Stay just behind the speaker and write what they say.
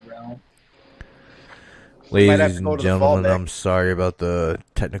Ladies and gentlemen, I'm sorry about the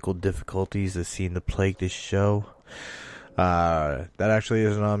technical difficulties that seem to plague this show. That actually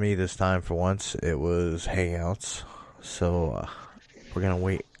isn't on me this time for once. It was Hangouts. So we're going to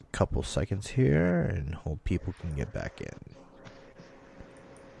wait a couple seconds here and hope people can get back in.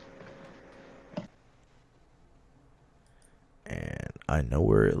 And I know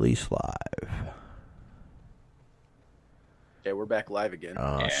we're at least live. Yeah, we're back live again.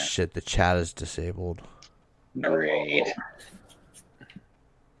 Oh, shit, the chat is disabled. Great.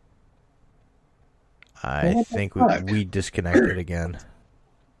 I think we disconnected again.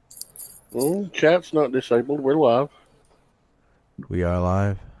 Well, chat's not disabled. We're live. We are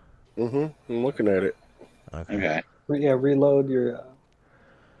live? I'm looking at it. Okay. Yeah, reload your...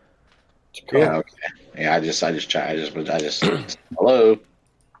 Yeah, okay. Yeah, I just hello?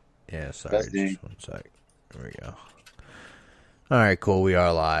 Yeah, sorry, just one sec. There we go. All right, cool. We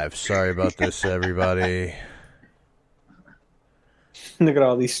are live. Sorry about this, everybody. Look at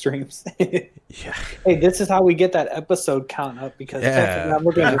all these streams. Yeah. Hey, this is how we get that episode count up because I'm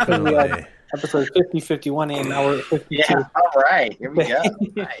looking at we had episode 50, 51, and now we're at 52. Yeah, all right. Here we go.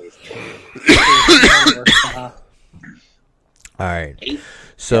 Nice. All right.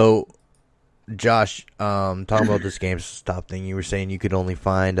 So, Josh, talking about this GameStop thing, you were saying you could only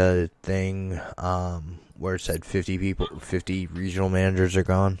find a thing where it said 50 regional managers are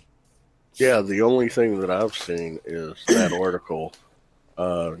gone? Yeah, the only thing that I've seen is that article.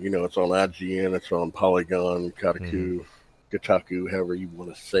 It's on IGN, it's on Polygon, Kotaku, however you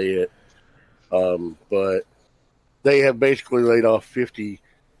want to say it. But they have basically laid off 50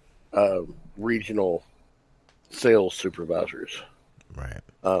 regional sales supervisors. Right.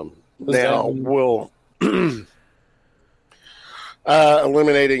 Now, we'll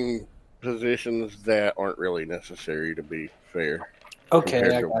eliminating positions that aren't really necessary, to be fair.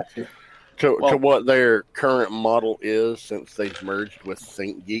 Okay, I got you. To what their current model is, since they've merged with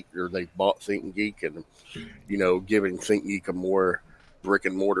ThinkGeek, or they've bought ThinkGeek, and giving ThinkGeek a more brick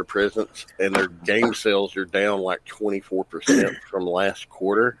and mortar presence, and their game sales are down like 24% from last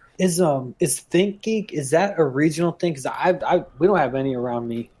quarter. Is ThinkGeek, is that a regional thing? Because we don't have any around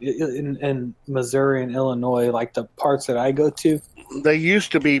me in Missouri and Illinois, like the parts that I go to. They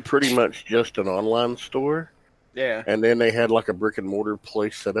used to be pretty much just an online store. Yeah. And then they had like a brick and mortar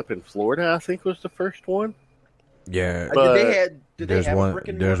place set up in Florida, I think was the first one. Yeah. But there's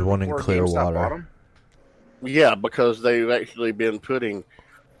one in Clearwater. Yeah, because they've actually been putting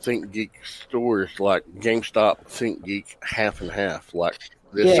ThinkGeek stores like GameStop, ThinkGeek half and half. Like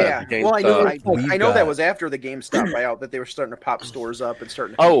this well, I know that was after the GameStop buyout that they were starting to pop stores up and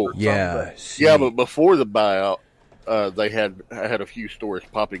starting to but before the buyout, they had a few stores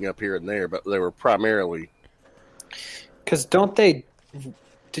popping up here and there, but they were primarily... Because don't they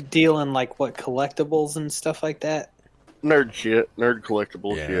deal in like collectibles and stuff like that? Nerd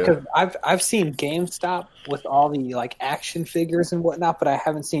collectibles shit. Because I've seen GameStop with all the like action figures and whatnot, but I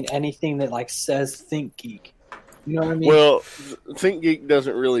haven't seen anything that like says ThinkGeek. You know what I mean? Well, ThinkGeek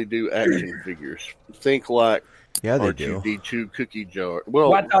doesn't really do action figures. Think like they do. R2-D2 cookie jar.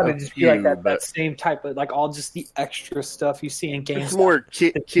 Well, I thought it'd just be like that same type of like all just the extra stuff you see in GameStop. It's more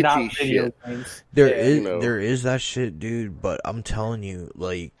kitty shit. There is that shit, dude. But I'm telling you,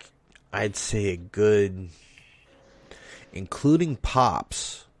 like, I'd say a good, including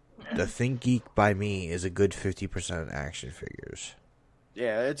Pops, the ThinkGeek by me is a good 50% action figures.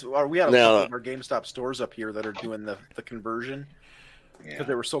 Yeah, we had a couple of our GameStop stores up here that are doing the conversion. Because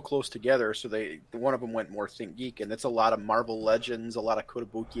they were so close together, so one of them went more ThinkGeek, and it's a lot of Marvel Legends, a lot of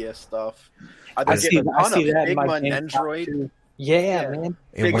Kotobukiya stuff. I see that Bigman, Android. Yeah, man.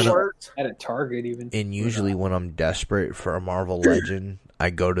 Big shorts. At a Target, even. And usually when I'm desperate for a Marvel Legend, I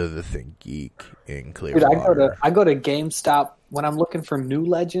go to the ThinkGeek in Clearwater. Dude, I go to GameStop when I'm looking for new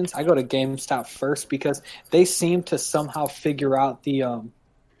Legends. I go to GameStop first because they seem to somehow figure out the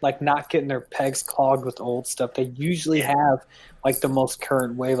like not getting their pegs clogged with old stuff. They usually have like the most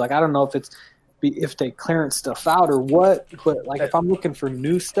current wave. Like I don't know if they clearance stuff out or what, but like if I'm looking for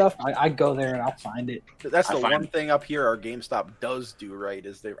new stuff, I go there and I'll find it. That's the one thing up here our GameStop does do right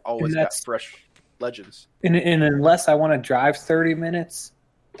is they've always got fresh Legends. And unless I want to drive 30 minutes,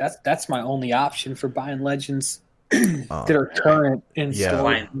 that's my only option for buying Legends that are current in store.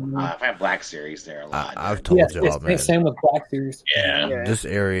 I find Black Series there a lot. I've told you all, man. Same with Black Series. Yeah. This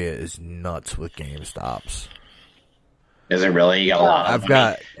area is nuts with GameStops. Is it really? You got a lot of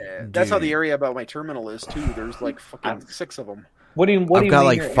that's how the area about my terminal is too. There's like fucking 6 of them. What do you I've got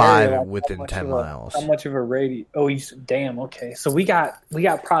mean like 5 within 10 miles. How much of a radius? Oh, damn. Okay, so we got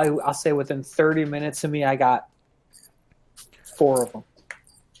probably, I'll say within 30 minutes of me, I got 4 of them.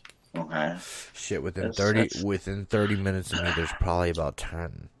 Shit, within 30 minutes of me, there's probably about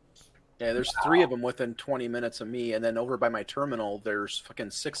 10. Yeah, there's 3 of them within 20 minutes of me, and then over by my terminal, there's fucking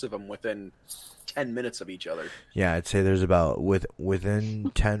 6 of them within 10 minutes of each other. Yeah, I'd say there's about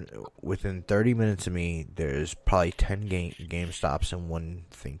within 30 minutes of me, there's probably 10 GameStops and 1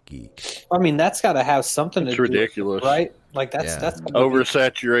 ThinkGeek. I mean, that's got to have something to do. It's ridiculous, right? Like that's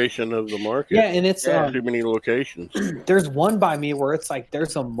oversaturation of the market. Yeah, and it's too many locations. There's one by me where it's like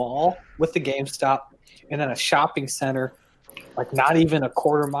there's a mall with the GameStop, and then a shopping center, like not even a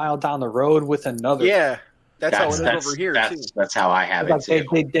quarter mile down the road with another. Yeah, that's how it is over here too. That's how I have like it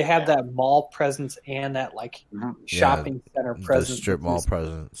too. They have that mall presence and that like shopping center presence, the strip mall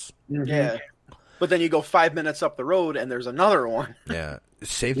presence. Mm-hmm. Yeah, but then you go 5 minutes up the road and there's another one. Yeah,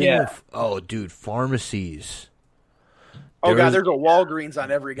 same thing with dude, pharmacies. Oh god, there's a Walgreens on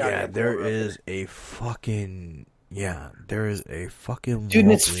every goddamn. Yeah, there is a fucking. Yeah, there is a fucking. Dude,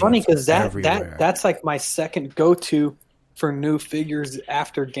 and it's funny because everywhere. that's like my second go-to for new figures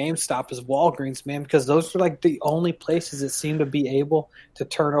after GameStop is Walgreens, man, because those are like the only places that seem to be able to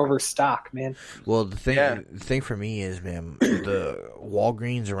turn over stock, man. Well, the thing for me is, man, the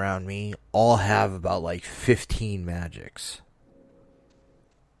Walgreens around me all have about like 15 Magics.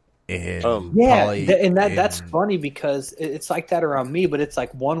 That's funny because it's like that around me, but it's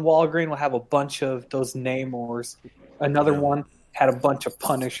like one Walgreens will have a bunch of those Namors, another one had a bunch of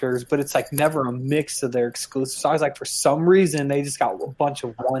Punishers, but it's like never a mix of their exclusives. So I was like, for some reason, they just got a bunch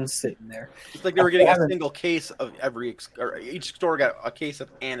of ones sitting there. It's like they were getting a single case of or each store got a case of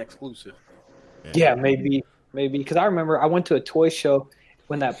an exclusive. Yeah, maybe because I remember I went to a toy show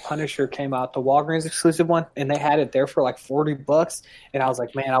when that Punisher came out, the Walgreens exclusive one, and they had it there for like $40, and I was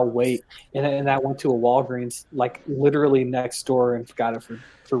like, man, I'll wait. And I went to a Walgreens like literally next door and got it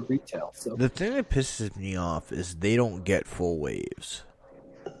for retail. So the thing that pisses me off is they don't get full waves.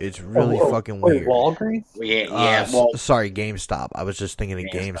 It's really fucking weird. Walgreens? Sorry, GameStop. I was just thinking of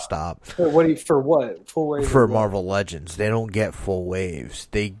GameStop. For what? Full waves? For Marvel Legends. They don't get full waves.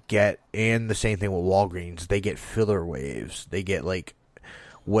 They get, and the same thing with Walgreens, they get filler waves. They get like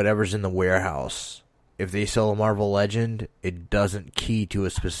whatever's in the warehouse. If they sell a Marvel Legend, it doesn't key to a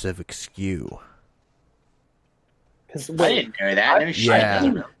specific SKU. I didn't know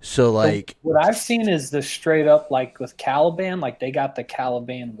that. So like what I've seen is the straight up like with Caliban, like they got the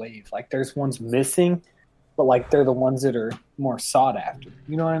Caliban wave. Like there's ones missing, but like they're the ones that are more sought after.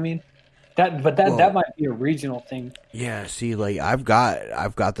 You know what I mean? That might be a regional thing. Yeah, see, like I've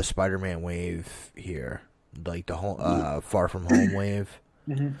got the Spider-Man wave here, like the Far From Home wave.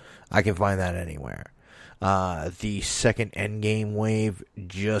 Mm-hmm. I can find that anywhere. The second Endgame wave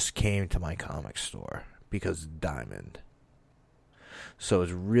just came to my comic store because Diamond. So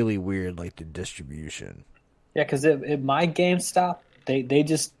it's really weird, like the distribution. Yeah, because at my GameStop, they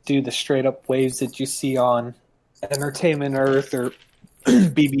just do the straight up waves that you see on Entertainment Earth or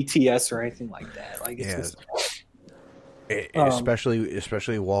BBTS or anything like that. Like it's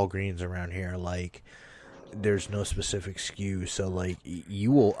especially Walgreens around here, like there's no specific SKU, so like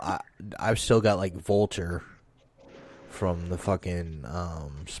I've still got like Vulture from the fucking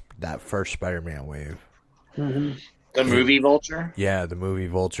that first Spider-Man wave. Mm-hmm. The movie Vulture? Yeah, the movie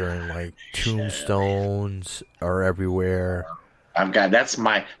Vulture, and like tombstones are everywhere. I've got that's how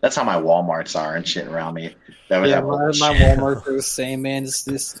my Walmarts are and shit around me. My Walmarts are the same, man.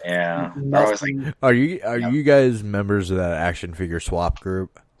 Are you guys members of that action figure swap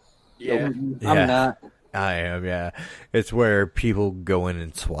group? Yeah. I'm not. I am, yeah. It's where people go in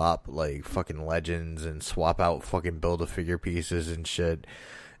and swap like fucking Legends and swap out fucking Build-A-Figure pieces and shit.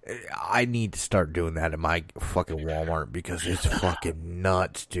 I need to start doing that at my fucking Walmart because it's fucking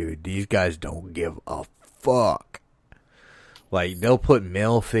nuts, dude. These guys don't give a fuck. Like, they'll put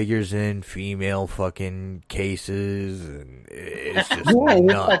male figures in female fucking cases, and it's just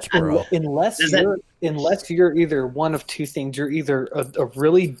nuts, bro. Unless you're either one of two things. You're either a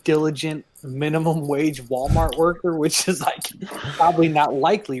really diligent minimum wage Walmart worker, which is like probably not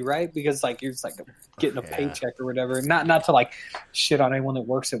likely, right? Because like you're just like getting a paycheck or whatever. Not to like shit on anyone that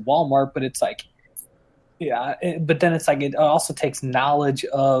works at Walmart, but it's like, but then it's like it also takes knowledge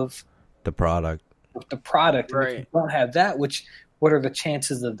of the product. Right. If you don't have that, what are the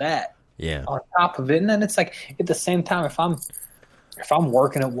chances of that? Yeah. On top of it, and then it's like at the same time, if I'm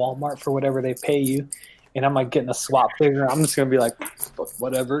working at Walmart for whatever they pay you, and I'm like getting a swap figure, I'm just gonna be like,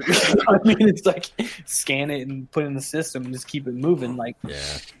 whatever. You know what I mean, it's like scan it and put it in the system and just keep it moving. Like,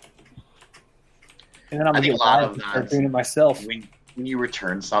 yeah. And then I'm gonna get start doing it myself. When you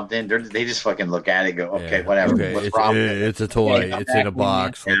return something, they just fucking look at it, and go, okay, whatever. Okay. What's wrong with it? It's a toy. It's in a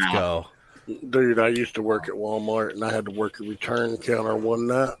box. Let's go. Dude, I used to work at Walmart, and I had to work a return counter one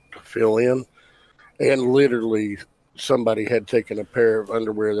night. fill in, and literally somebody had taken a pair of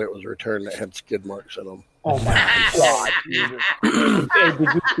underwear that was returned that had skid marks in them. Oh my god! Hey,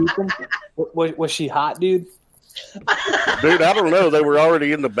 did you keep them? Was she hot, dude? Dude, I don't know. They were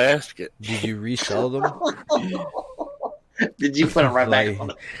already in the basket. Did you resell them? Did you put them right back on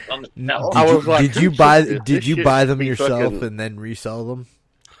the no. Did you buy them yourself and then resell them?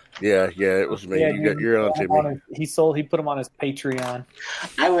 Yeah, it was me. Yeah, You're on to me. He put them on his Patreon.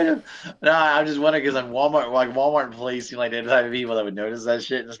 I would have. No, I'm just wondering because on Walmart employees seem like the type of people that would notice that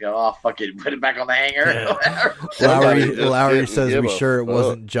shit and just go, "Oh, fuck it, put it back on the hanger." Yeah. Lowry says, "We sure it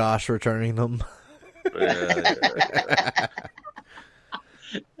wasn't Josh returning them."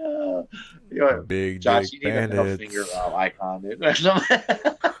 Big Josh, dick you need bandits. a middle finger icon, dude.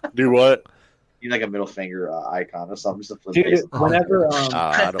 Do what? You need like a middle finger icon or something. Just to Dude, whenever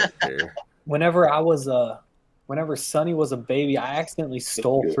I don't care. Whenever Sonny was a baby, I accidentally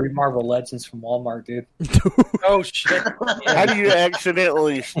stole 3 Marvel Legends from Walmart, dude. Oh shit! How do you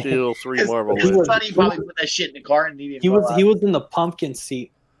accidentally steal 3 Marvel Legends? Sonny probably put that shit in the cart and he was in the pumpkin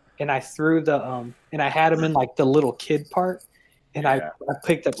seat, and I threw the and I had him in like the little kid part, and I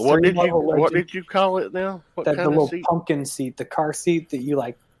picked up 3 Marvel Legends. What did you call it now? What the kind little of seat? pumpkin seat, the car seat that you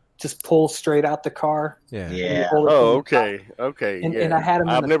like just pull straight out the car. Yeah. Oh, okay. And I had him.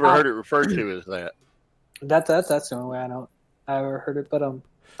 I've never heard it referred to as that. That's the only way I ever heard it. But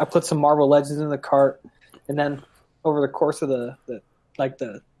I put some Marvel Legends in the cart, and then over the course of the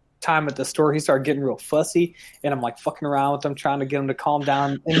time at the store, he started getting real fussy, and I'm like fucking around with him, trying to get him to calm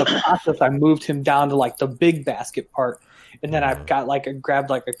down. In the process, I moved him down to like the big basket part, and then I grabbed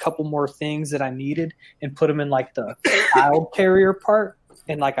like a couple more things that I needed and put them in like the child carrier part.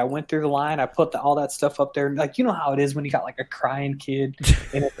 And like I went through the line, I put all that stuff up there. Like you know how it is when you got like a crying kid,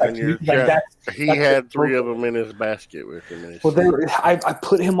 and it's like, he had 3 of them in his basket with him. Well, I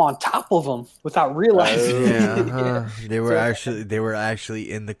put him on top of them without realizing. Yeah, they were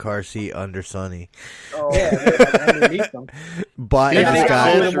actually in the car seat under Sonny. Oh yeah, underneath them. But we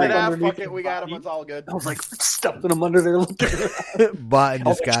got him. It's all good. I was like stuffing them under there. But in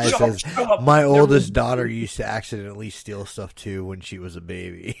disguise says, my oldest daughter used to accidentally steal stuff too when she was a baby.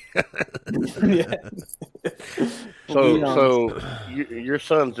 Yeah. So your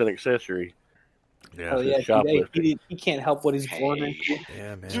son's an accessory. Yeah. Oh yeah, he can't help what he's born into.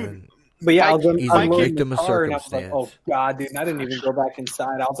 Yeah, man. Dude, but yeah, I was victim in the of car and I was like, circumstance. "Oh God, dude!" And I didn't even go back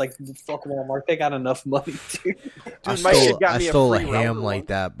inside. I was like, "Fuck Walmart, they got enough money, dude." I stole a ham like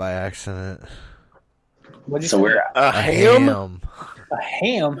that by accident. A ham? A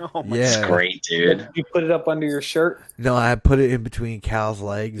ham? Oh my Yeah, That's great, dude. Did you put it up under your shirt? No, I put it in between Cal's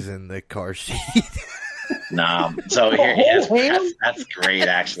legs in the car seat. Nah, so that's great,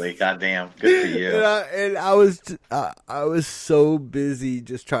 actually. Goddamn, good for you. And I was so busy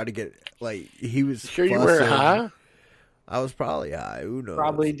just trying to get he was. Sure, you were high. I was probably high. Who knows?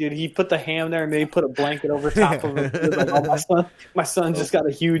 Probably, dude. He put the ham there and then he put a blanket over top of it. He was like, oh, my son just got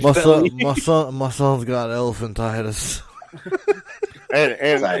a huge belly. My son's got elephantitis. And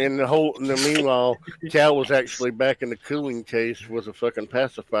in the meanwhile, Cal was actually back in the cooling case with a fucking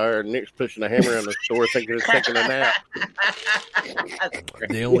pacifier, and Nick's pushing a hammer in the store thinking he's taking a nap.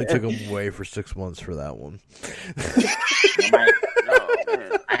 They only took him away for 6 months for that one.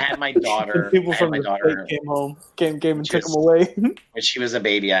 I had my daughter. People from the state came home, came and took him away. When she was a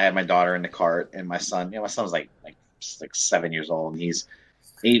baby, I had my daughter in the cart, and my son. My son was like 7 years old, and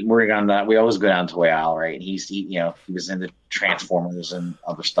we always go down to Toy Aisle, right? And he was into Transformers and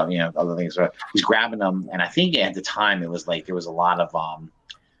other stuff, other things. So he's grabbing them, and I think at the time it was like there was a lot of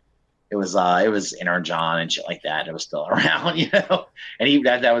it was Energon and shit like that. It was still around, And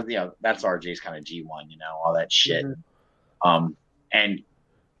that was that's RJ's kind of G1, all that shit. Mm-hmm. And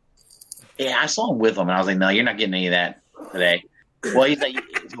yeah, I saw him with him, and I was like, no, you're not getting any of that today. Well, he's like,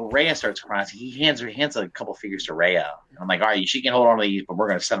 Rhea starts crying. So he hands a couple figures to Rhea. And I'm like, all right, she can hold on to these, but we're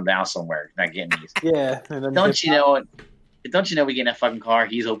going to set them down somewhere. You're not getting these. Yeah. Don't you know we get in that fucking car?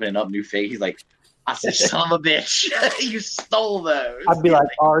 He's opening up new figures. He's like, I said, son of a bitch, you stole those. I'd be like,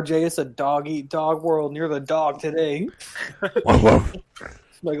 RJ, it's a dog eat dog world, and you're the dog today. Whoa.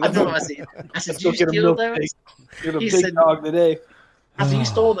 I said, did you steal those? You're the big dog today. I said, you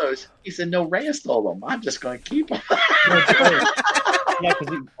stole those. He said, no, Rhea stole them. I'm just going to keep them. Yeah,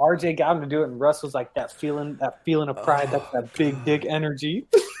 because RJ got him to do it, and Russ was like, that feeling of pride, that's that big dick energy.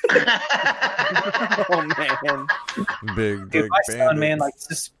 Oh, man. Big my son, man,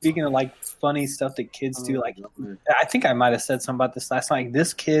 just speaking of, funny stuff that kids do, I think I might have said something about this last night.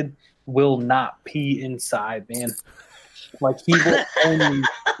 This kid will not pee inside, man. He will only...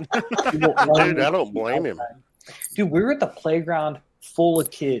 Dude, I don't blame him. Dude, we were at the playground full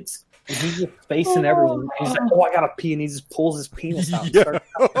of kids. And he's just facing everyone. He's like, "Oh, I gotta pee," and he just pulls his penis out. And starts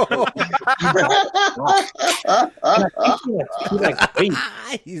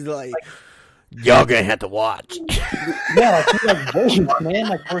he's like, y'all gonna have to watch. Yeah, like he's like, "Wait, man!"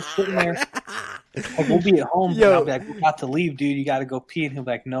 Like we're sitting there, like we'll be at home. And I'll be like, "We're about to leave, dude. You got to go pee." And he'll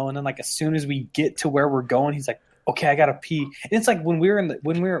be like, "No." And then like as soon as we get to where we're going, he's like, "Okay, I gotta pee." And it's like when we were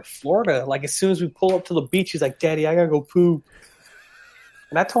in Florida, like as soon as we pull up to the beach, he's like, "Daddy, I gotta go poo."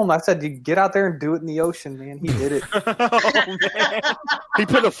 And I told him, I said, "You get out there and do it in the ocean, man." He did it. Oh, man. He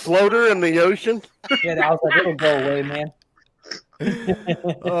put a floater in the ocean. Yeah, I was like, "It'll go away, man."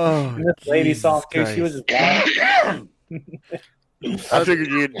 And this lady saw him too. She was just laughing. I figured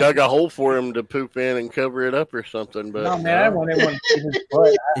you dug a hole for him to poop in and cover it up or something. But no, man, I didn't want anyone to see his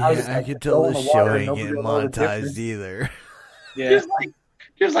butt. I could tell this show ain't getting monetized either. Yeah,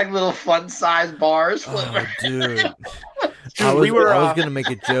 just like little fun-sized bars. Oh, dude. I was gonna make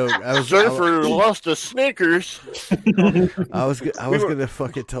a joke. Surfer lost a Snickers. I was gonna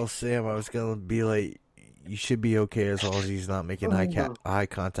fucking tell Sam. I was gonna be like, you should be okay as long as he's not making eye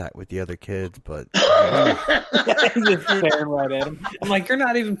contact with the other kids. But he's just staring right at him. I'm like, you're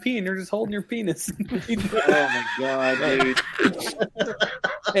not even peeing. You're just holding your penis. Oh my god, dude!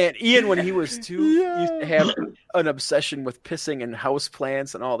 Man, Ian, when he was 2, used to have an obsession with pissing and house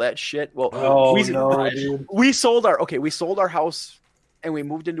plants and all that shit. Well, we sold our house and we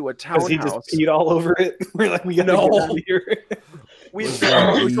moved into a townhouse. He just peed all over it. We're like, we gotta get out of here. We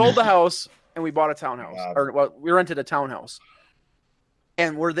sold the house and we bought a townhouse, we rented a townhouse,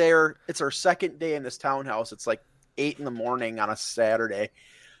 and we're there. It's our second day in this townhouse. It's like 8 a.m. on a Saturday.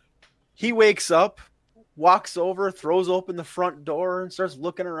 He wakes up, walks over, throws open the front door, and starts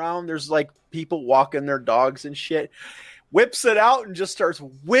looking around. There's like people walking their dogs and shit. Whips it out and just starts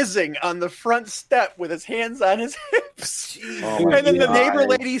whizzing on the front step with his hands on his hips. And then the neighbor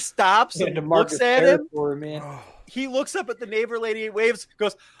lady stops and looks at him. He looks up at the neighbor lady, waves,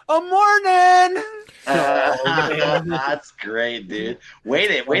 goes, "A morning." That's great, dude.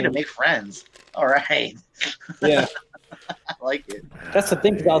 Way to make friends. All right. Yeah. I like it. That's the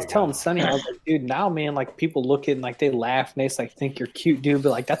thing, because I was telling Sonny, I was like, dude, now, man, like, people look at and, like, they laugh and they like think you're cute, dude, but,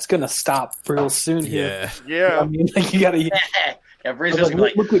 like, that's going to stop real soon here. Yeah. You know what I mean, like, you got to... Yeah,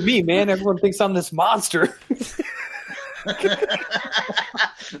 look at me, man. Everyone thinks I'm this monster.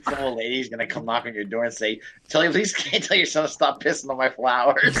 Some old lady's going to come knock on your door and say, please can't tell your son to stop pissing on my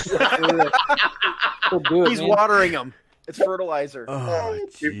flowers. He's watering them. It's fertilizer. Oh,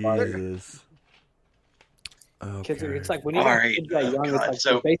 Jesus. Okay. Kids are, it's like when you kids that young, it's like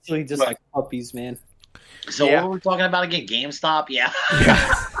they're basically just like puppies, man. So what were we talking about again? GameStop? Yeah.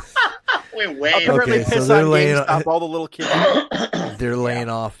 We're way apparently piss on GameStop, all the little kids. They're laying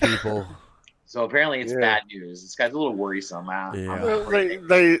off people. So apparently it's bad news. This guy's a little worrisome.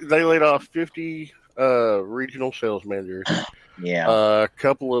 They laid off 50 regional sales managers. Yeah. A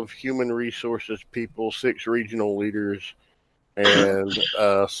couple of human resources people, 6 regional leaders, and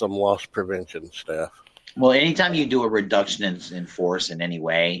some loss prevention staff. Well, anytime you do a reduction in force in any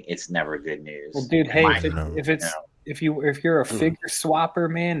way, it's never good news. Well, dude, hey, if you're a figure swapper,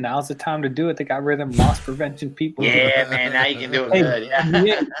 man, now's the time to do it. They got rid of them loss prevention people. Yeah, man, now you can do it good.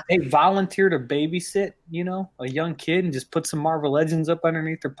 Yeah. Hey, volunteer to babysit, a young kid and just put some Marvel Legends up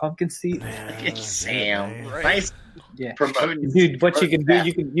underneneath their pumpkin seat. Sam, nice. Yeah, promoting. Dude, what you can do,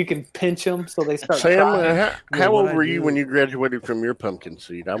 you can pinch them so they start. Sam, how old were you when you graduated from your pumpkin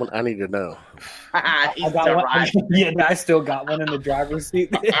seat? I need to know. I got one. Yeah, I still got one in the driver's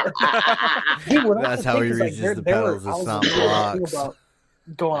seat. Dude, that's how he reaches the pedals. It's not blocks.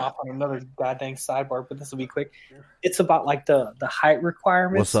 Going off on another goddamn sidebar, but this will be quick. It's about like the height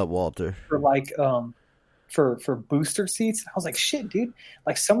requirements. What's up, Walter? For like for booster seats. I was like, shit, dude.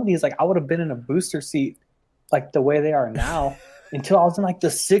 Like some of these, like I would have been in a booster seat like the way they are now until I was in like the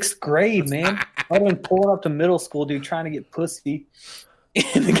 6th grade, man. I've been pulling up to middle school, dude, trying to get pussy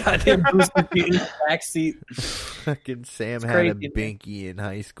in the goddamn booster seat in the back seat. Fucking Sam had a binky in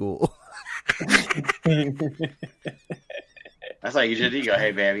high school. That's how you should do. You go,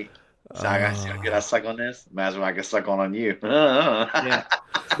 hey, baby. So I suck on this? Might as well I can suck on you. Yeah.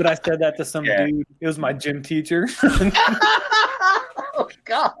 But I said that to some dude. It was my gym teacher. Oh,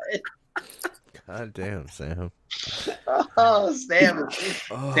 God. God damn, Sam. Oh, Sam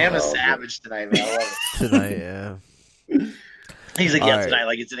is savage tonight, man. I love it. Tonight, yeah. He's like, tonight,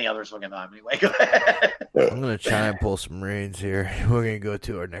 like it's any other fucking time. Anyway, go ahead. I'm going to try and pull some reins here. We're going to go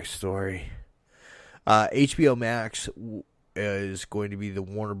to our next story. HBO Max is going to be the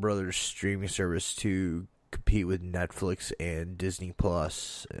Warner Brothers streaming service to compete with Netflix and Disney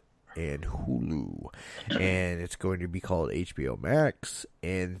Plus. and Hulu, and it's going to be called HBO Max,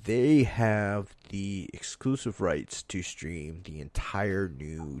 and they have the exclusive rights to stream the entire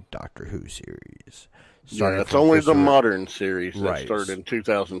new Doctor Who series. Yeah, it's only the modern series that started in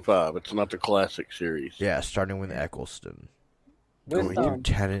 2005. It's not the classic series. Yeah, starting with Eccleston. With, going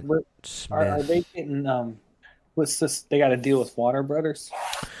to Tennant Smith. Are they getting what's this? They got a deal with Warner Brothers.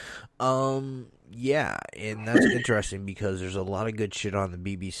 Yeah, and that's interesting because there's a lot of good shit on the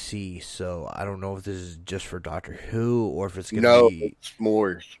BBC. So I don't know if this is just for Doctor Who or if it's gonna be. It's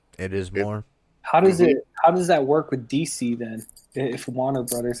more. It is more. How does that work with DC then? If Warner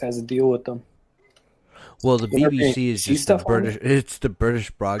Brothers has a deal with them. Well, the BBC is just the British. It's the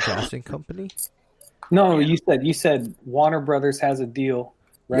British Broadcasting Company. No, you said Warner Brothers has a deal,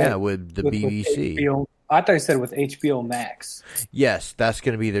 right? Yeah, with the BBC. HBO. I thought you said with HBO Max. Yes, that's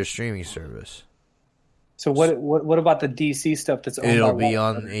going to be their streaming service. So what about the DC stuff that's owned It'll by be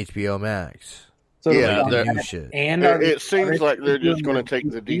Warner on HBO Max. So yeah, new shit. And it seems like they're just going to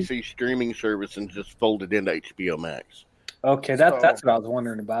take the DC streaming service and just fold it into HBO Max. Okay, that's what I was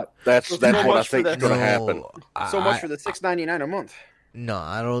wondering about. That's what I think is going to happen. So much for the $6.99 a month. No,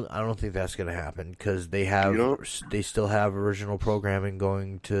 I don't think that's going to happen because they still have original programming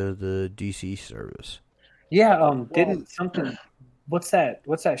going to the DC service. Yeah, didn't something? What's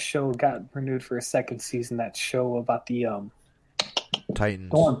that show got renewed for a second season? That show about the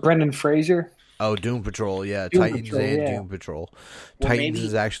Titans. Brendan Fraser. Oh, Doom Patrol. Yeah, Doom Titans Patrol, and yeah. Doom Patrol. Well, Titans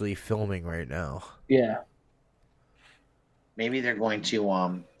is actually filming right now. Yeah. Maybe they're going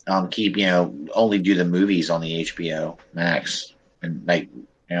to keep only do the movies on the HBO Max and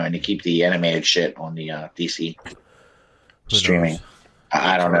and to keep the animated shit on the DC streaming.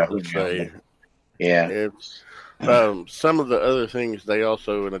 I don't know. Yeah, it's some of the other things they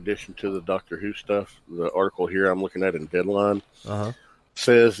also, in addition to the Doctor Who stuff, the article here I'm looking at in Deadline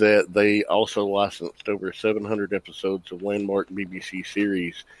says that they also licensed over 700 episodes of landmark BBC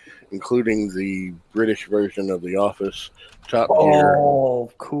series, including the British version of The Office, Top Gear,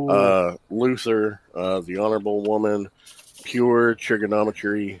 cool. Luther, The Honorable Woman, Pure,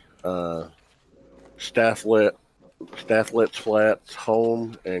 Trigonometry, Stathlet's Flats,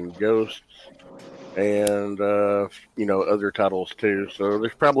 Home, and Ghosts, and other titles too. So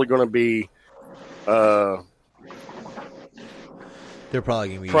there's probably going to be they're probably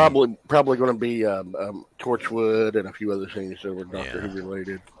going to be probably going to be Torchwood and a few other things that were Doctor Who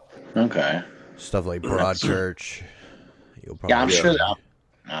related. Okay, stuff like Broadchurch. I'm sure.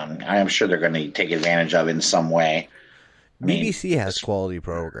 I am sure they're going to take advantage of it in some way. BBC has quality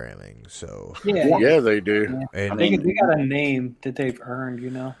programming, so yeah, they do. Yeah. And they got a name that they've earned,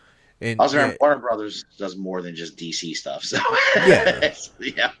 And also, Warner Brothers does more than just DC stuff. So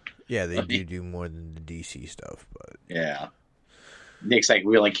yeah, they do more than the DC stuff, but yeah. Nick's like,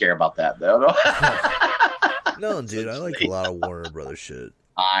 we only care about that though. No, dude, I like a lot of Warner Brothers shit.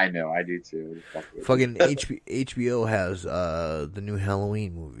 I know, I do too. Fucking HBO has the new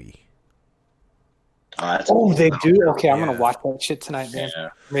Halloween movie. They do? Okay, I'm gonna watch that shit tonight, man. Yeah.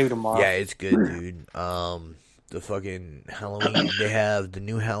 Maybe tomorrow. Yeah, it's good, dude. The fucking Halloween, they have the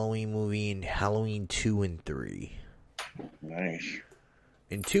new Halloween movie and Halloween 2 and 3. Nice.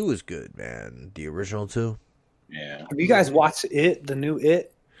 And 2 is good, man. The original 2. Yeah. Have you guys watched It, the new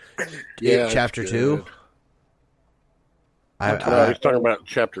It? Yeah, Chapter 2? I was talking about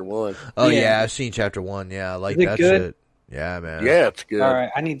Chapter 1. Oh, yeah, I've seen Chapter 1. Yeah, I like that shit. Yeah, man. Yeah, it's good. All right,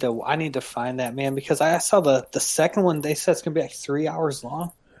 I need to find that, man, because I saw the second one. They said it's gonna be like 3 hours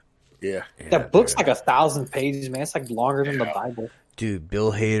long. Yeah, that book's like 1,000 pages, man. It's like longer than the Bible. Dude,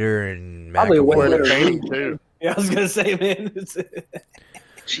 Bill Hader and probably McAvoy too. Yeah, I was gonna say, man.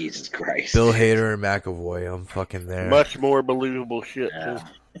 Jesus Christ, Bill Hader and McAvoy. I'm fucking there. Much more believable shit too.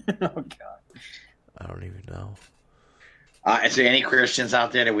 Oh God, I don't even know. Is there any Christians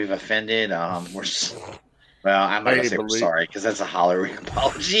out there that we've offended? Well, I'm not going to say we're sorry because that's a Halloween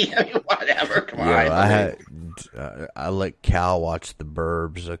apology. I mean, whatever. Come on. I let Cal watch The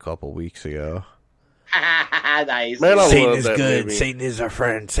Burbs a couple weeks ago. Nice. Man, Satan is good. Movie. Satan is our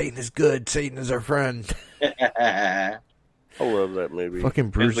friend. Satan is good. Satan is our friend. I love that movie.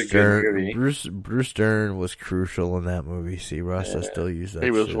 Fucking Bruce Dern. Bruce Dern was crucial in that movie. See, Russ, I still use that. He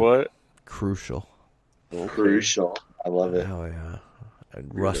was shit. What? Crucial. Okay. Crucial. I love it. Hell yeah.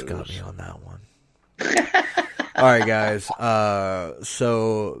 And Russ got me on that one. All right, guys.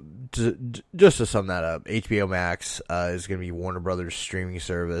 So just to sum that up, HBO Max is going to be Warner Brothers streaming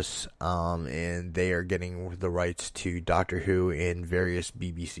service, and they are getting the rights to Doctor Who and various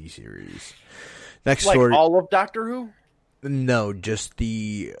BBC series. Next story, all of Doctor Who? No, just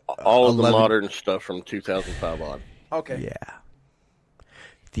the all of the modern stuff from 2005 on. Okay. Yeah.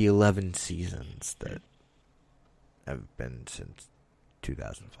 the 11 seasons that have been since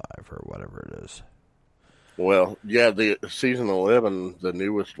 2005 or whatever it is. Well, yeah, the season 11, the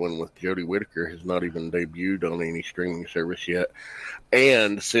newest one with Jodie Whittaker, has not even debuted on any streaming service yet.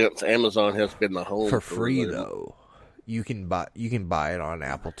 And since Amazon has been the home for free though, you can buy it on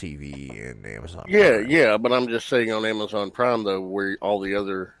Apple TV and Amazon. Yeah, Prime. yeah, but I'm just saying on Amazon Prime though, where all the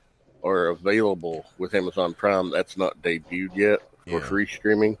other are available with Amazon Prime, that's not debuted yet for free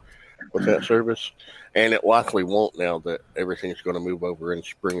streaming with that service. And it likely won't now that everything's going to move over in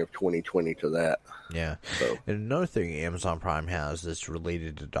spring of 2020 to that. Yeah. So. And another thing Amazon Prime has that's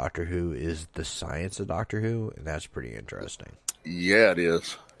related to Doctor Who is the science of Doctor Who, and that's pretty interesting. Yeah, it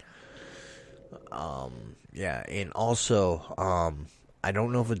is. Yeah, and also, I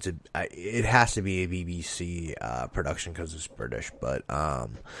don't know if it has to be a BBC production because it's British, but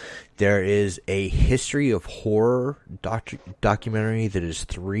there is a history of horror documentary that is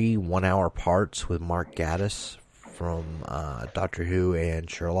 3 one-hour parts with Mark Gatiss from Doctor Who and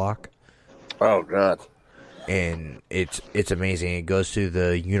Sherlock. Oh God! And it's amazing. It goes through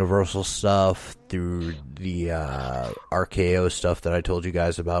the Universal stuff, through the RKO stuff that I told you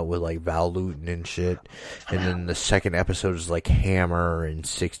guys about with like Val Lewton and shit, and then the second episode is like Hammer and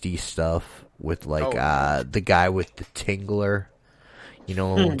 60s stuff with like the guy with the Tingler. You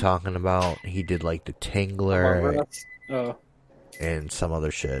know what I'm talking about? He did like the Tingler and some other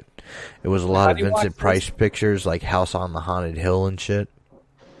shit. It was a lot of Vincent Price pictures, like House on the Haunted Hill and shit.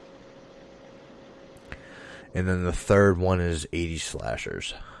 And then the third one is 80s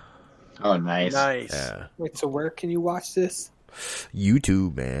slashers. Oh, nice. Yeah. Wait, so where can you watch this?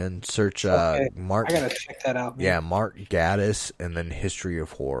 YouTube, man. Search Mark. I gotta check that out, man. Yeah, Mark Gatiss and then History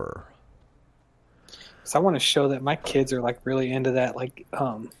of Horror. So I want to show that my kids are like really into that, like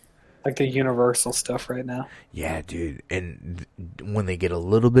the Universal stuff right now. Yeah, dude. And when they get a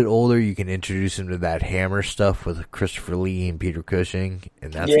little bit older, you can introduce them to that Hammer stuff with Christopher Lee and Peter Cushing,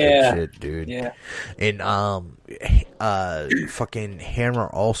 and that's good shit, dude. Yeah. And fucking Hammer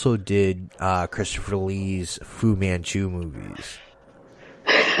also did Christopher Lee's Fu Manchu movies.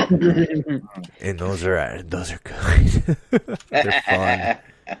 And those are good. They're fun.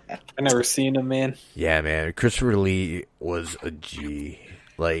 I've never seen them, man. Yeah, man. Christopher Lee was a G.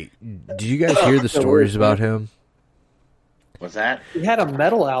 Like, did you guys hear the stories about him? What's that? He had a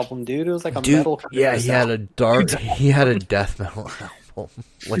metal album, dude. It was like a metal. Yeah, he had a death metal album,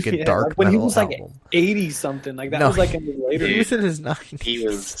 like a dark like when metal he was album. Like 80 something, like that was like in his later. He was in his 90s. He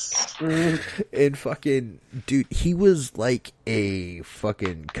was, and fucking dude, he was like a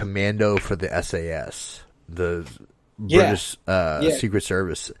fucking commando for the SAS, the British Secret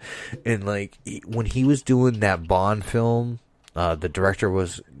Service, and like when he was doing that Bond film. The director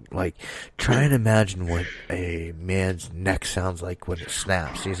was like, try and imagine what a man's neck sounds like when it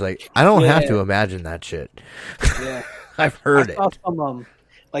snaps. He's like, I don't have to imagine that shit. Yeah, I've heard it. I saw some,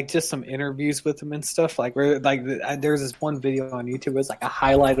 like just some interviews with him and stuff. Like where, like there's this one video on YouTube. It was like a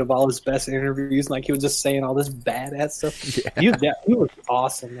highlight of all his best interviews. Like he was just saying all this badass stuff. Yeah. He was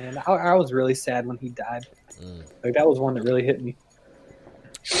awesome, man. I was really sad when he died. Like that was one that really hit me.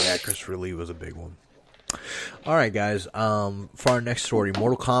 Yeah, Christopher Lee was a big one. All right, guys. For our next story,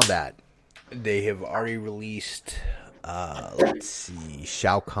 Mortal Kombat. They have already released, let's see,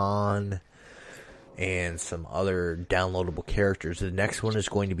 Shao Kahn and some other downloadable characters. The next one is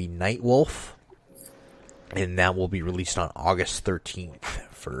going to be Nightwolf, and that will be released on August 13th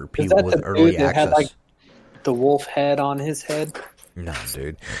for people with early access. Had, like, the wolf head on his head? No,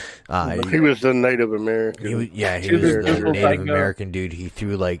 dude. He was the Native American. He was the Native American dude. He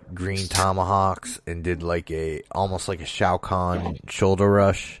threw like green tomahawks and did like almost like a Shao Kahn shoulder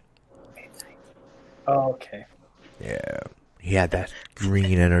rush. Oh, okay. Yeah, he had that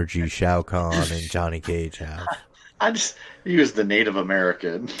green energy Shao Kahn and Johnny Cage have. He was the Native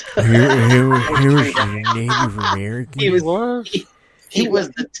American. he was the Native American. He was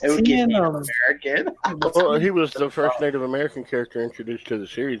the token Native American. Well, he was the first Native American character introduced to the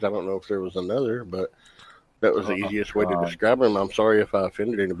series. I don't know if there was another, but that was the easiest way to describe him. I'm sorry if I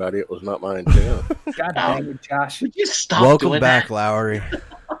offended anybody. It was not my intent. God damn it, Josh. Would you stop Welcome doing back, that? Lowry.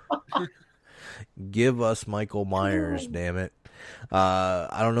 Give us Michael Myers, damn it.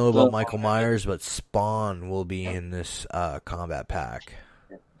 I don't know about Michael Myers, but Spawn will be in this combat pack.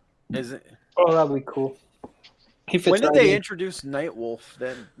 Is it? Oh, that'd be cool. When did they introduce Nightwolf?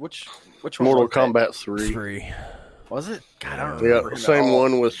 Then which one? Mortal Kombat 3. 3. Was it? God, I don't remember. Yeah, same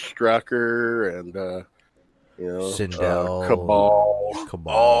one with Stryker and Sindel, Cabal.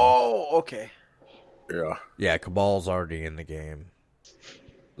 Oh, okay. Yeah, Cabal's already in the game.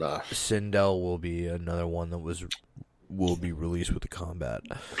 Nice. Sindel will be another one that was will be released with the combat.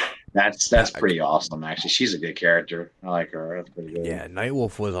 That's pretty awesome, actually. She's a good character. I like her. That's pretty good. Yeah,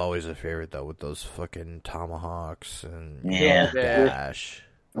 Nightwolf was always a favorite, though, with those fucking tomahawks and dash.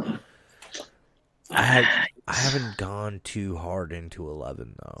 I haven't gone too hard into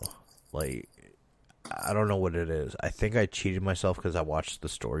 11, though. Like, I don't know what it is. I think I cheated myself because I watched the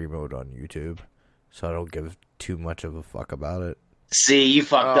story mode on YouTube, so I don't give too much of a fuck about it. See, you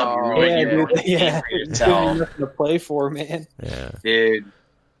fucked up. You ruined it for yourself. Nothing to play for, man. Yeah, dude.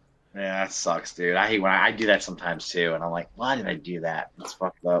 Yeah, that sucks, dude. I hate when I do that sometimes too, and I'm like, why did I do that? It's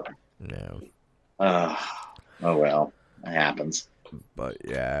fucked up. No. Oh well, it happens. But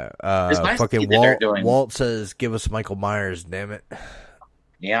yeah, nice fucking Walt says, "Give us Michael Myers, damn it."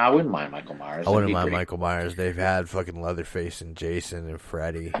 Yeah, I wouldn't mind Michael Myers. I wouldn't mind Michael Myers. They've had fucking Leatherface and Jason and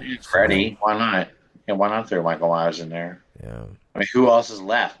Freddy. Freddy, why not? Yeah, why not throw Michael Myers in there? Yeah. I mean, who else is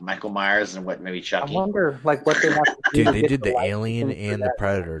left? Michael Myers and maybe Chucky? I wonder, what they have to do. Dude, they did the Alien and the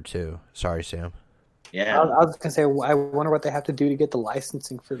Predator, too. Sorry, Sam. Yeah. I was going to say, I wonder what they have to do to get the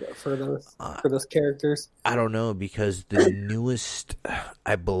licensing for those characters. I don't know, because the newest,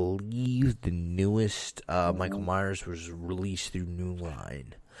 I believe Michael Myers was released through New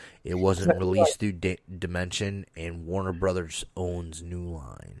Line. It wasn't released through Dimension, and Warner Brothers owns New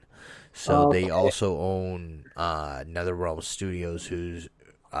Line. So they also own NetherRealm Studios, who's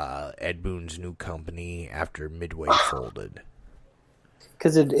Ed Boon's new company after Midway folded.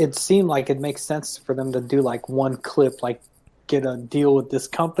 Because it seemed like it makes sense for them to do like one clip, like get a deal with this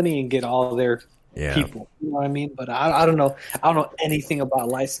company and get all their people. You know what I mean? But I don't know. I don't know anything about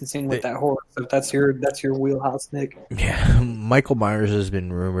licensing with that horror. So that's your wheelhouse, Nick. Yeah, Michael Myers has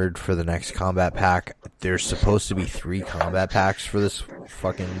been rumored for the next combat pack. There's supposed to be 3 combat packs for this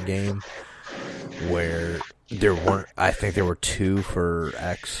fucking game, where there weren't. I think there were 2 for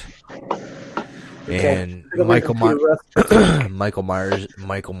X. And Michael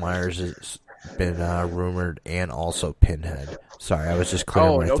Myers has been rumored, and also Pinhead. Sorry, I was just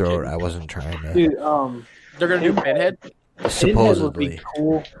clearing my throat. I wasn't trying to. Dude, they're gonna do Pinhead. Supposedly, Pinhead would be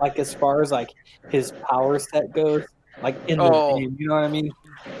cool. Like as far as like his power set goes, like in the game. You know what I mean?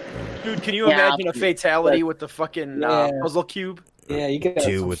 Dude, can you imagine a fatality with the fucking puzzle cube? Yeah, you get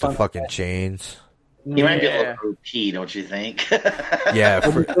 2 with the fucking chains. You might be a little OP, don't you think? Yeah,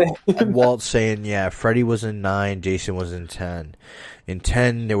 Walt's saying, Freddy was in 9, Jason was in 10. In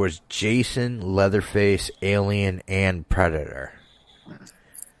 10, there was Jason, Leatherface, Alien, and Predator.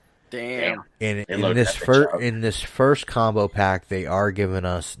 Damn. And in this first combo pack, they are giving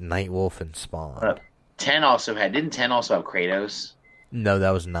us Nightwolf and Spawn. 10 also didn't 10 also have Kratos? No,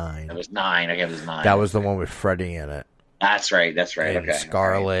 that was 9. That was 9. Okay, it was 9. That was the one with Freddy in it. That's right. And okay.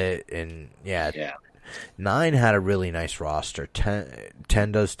 Scarlet, and 9 had a really nice roster.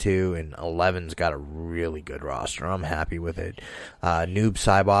 10 does too, and 11's got a really good roster. I'm happy with it. Noob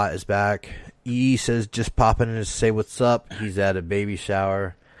Saibot is back. E says, just popping in to say what's up. He's at a baby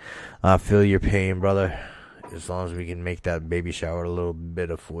shower. Feel your pain, brother. As long as we can make that baby shower a little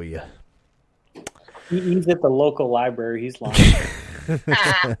better for you. He's at the local library. He's lying.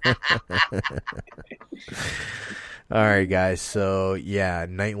 All right, guys. So,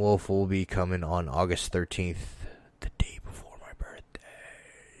 Nightwolf will be coming on August 13th, the day before my birthday.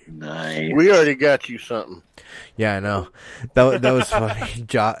 Nice. We already got you something. Yeah, I know. That was funny.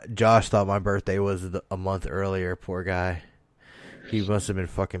 Josh thought my birthday was a month earlier. Poor guy. He must have been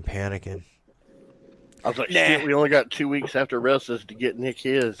fucking panicking. I was like, shit, we only got 2 weeks after Russ's to get Nick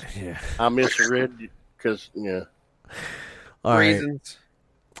his. Yeah. I misread because, All right.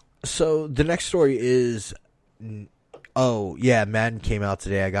 So, the next story is... Madden came out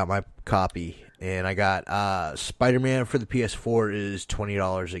today. I got my copy, and I got Spider-Man for the PS4 is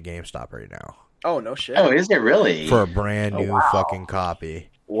 $20 at GameStop right now. Oh, no shit. Oh, is it really? For a brand new fucking copy.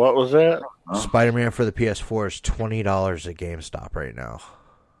 What was that? Spider-Man for the PS4 is $20 at GameStop right now.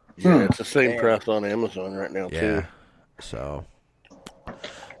 Yeah, it's the same price on Amazon right now, too. So...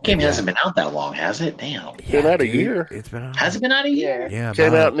 Game hasn't been out that long, has it? Damn. It's been out a year. It's been out. Has it been out a year? Yeah. It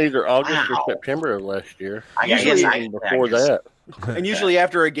came out in either August or September of last year. Before that. And usually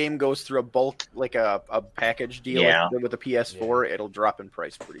after a game goes through a bulk, like a package deal with the PS4, it'll drop in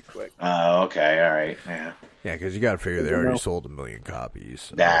price pretty quick. Oh, okay. All right. Yeah. Yeah, because you got to figure they already sold 1 million copies.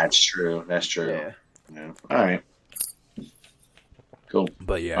 So. That's true. Yeah. All right. Cool.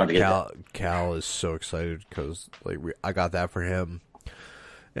 But Cal is so excited because I got that for him.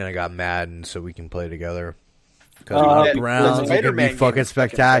 And I got Madden so we can play together. Because the Browns are going to be fucking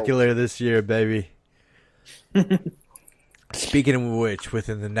spectacular this year, baby. Speaking of which,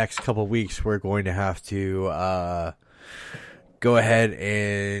 within the next couple of weeks, we're going to have to go ahead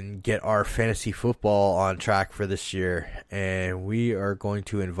and get our fantasy football on track for this year. And we are going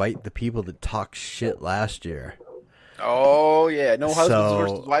to invite the people that talked shit last year. Oh, yeah. No husbands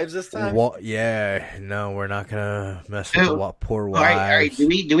versus wives this time? No, we're not going to mess with the poor wives. All right.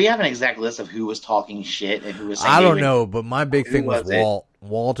 Do we have an exact list of who was talking shit and who was saying... I don't know, but my big thing was Walt.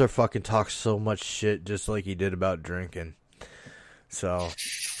 Walter fucking talks so much shit just like he did about drinking. So,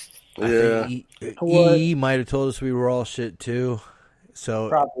 I think he might have told us we were all shit too. So,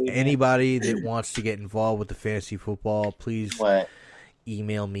 probably, anybody that wants to get involved with the fantasy football, please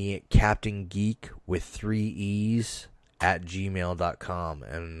email me at captaingeek@gmail.com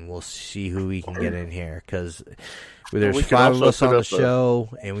and we'll see who we can get in here. Because there's 5 of us on the show,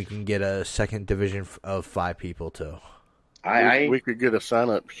 and we can get a second division of 5 people too. We could get a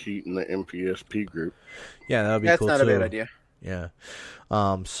sign-up sheet in the MPSP group. Yeah, that would be cool too. That's not a bad idea. Yeah.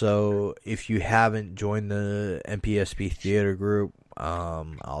 So if you haven't joined the MPSP Theater group,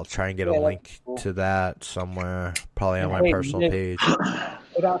 I'll try and get a link to that somewhere, probably on my personal page.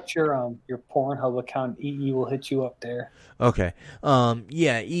 Put out your Pornhub account. EE will hit you up there. Okay.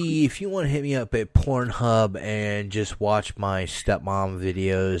 EE, if you want to hit me up at Pornhub and just watch my stepmom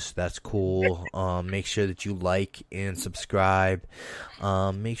videos, that's cool. Make sure that you like and subscribe.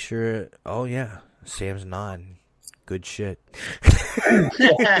 Make sure. Oh yeah, Sam's nodding. Good shit.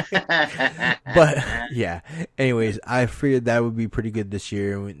 But yeah, anyways, I figured that would be pretty good this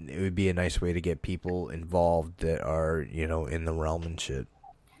year. It would be a nice way to get people involved that are, in the realm and shit.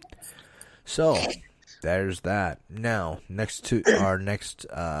 So there's that. Now, our next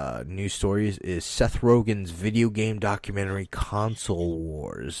news stories is Seth Rogen's video game documentary Console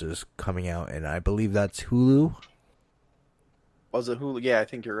Wars is coming out, and I believe that's Hulu. Was it Hulu? Yeah, I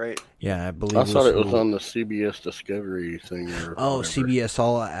think you're right. Yeah, I believe. I thought it was on the CBS Discovery thing. CBS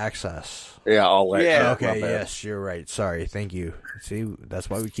All Access. Yeah, All Access. Yeah, okay, yes, you're right. Sorry, thank you. See, that's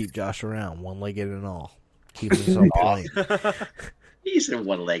why we keep Josh around, one-legged and all. Keep him on point. He said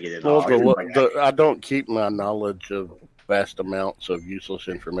one-legged and all. I don't keep my knowledge of vast amounts of useless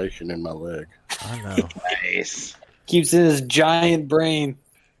information in my leg. I know. Nice. Keeps in his giant brain.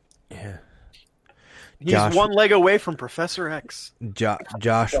 Yeah. He's one leg away from Professor X.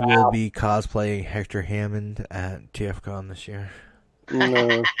 Josh will be cosplaying Hector Hammond at TFCon this year.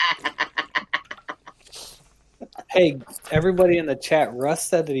 No. Hey, everybody in the chat, Russ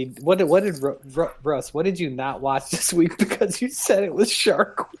said that he... Russ, what did you not watch this week because you said it was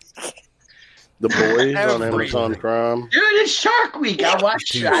Shark Week? The Boys on Amazon Prime. Dude, it's Shark Week. I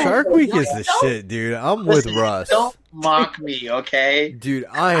watched Shark Week is the shit, dude. I'm with Russ. Don't mock me, okay? Dude,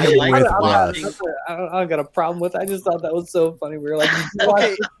 I am with Russ. I got a problem with it. I just thought that was so funny. We were like,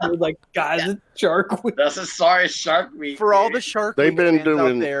 guys, it's Shark Week. That's it's Shark Week. For all the Shark Week fans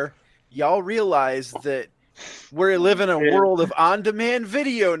out there, y'all realize that we live in a world of on-demand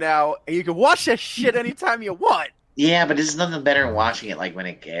video now, and you can watch that shit anytime you want. Yeah, but there's nothing better than watching it like when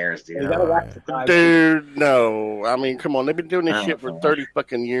it cares, dude. Dude, no. I mean, come on. They've been doing this shit for 30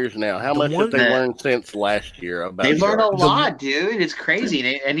 fucking years now. How much have they learned since last year about They've learned a lot, dude. It's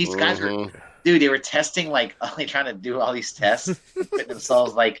crazy. And these guys are... Dude, they were testing, trying to do all these tests. Putting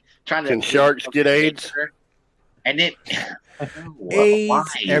themselves, trying to... Can sharks get AIDS? And it... AIDS, why?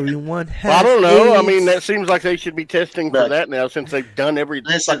 Everyone has I don't know. AIDS. I mean, that seems like they should be testing for that now since they've done every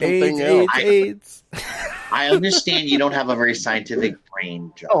fucking thing else. AIDS. I understand you don't have a very scientific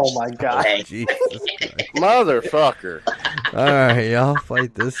brain, Josh. Oh, my God. Okay? Motherfucker. All right, y'all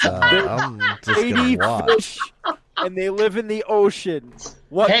fight this out. I'm just going to watch. And they live in the ocean.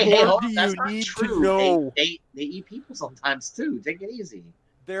 What more do you need to know? They eat people sometimes, too. Take it easy.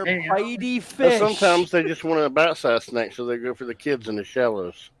 They're mighty fish. Sometimes they just want a bite-sized snack, so they go for the kids in the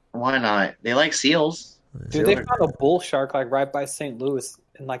shallows. Why not? They like seals. Dude, they found a bull shark right by St. Louis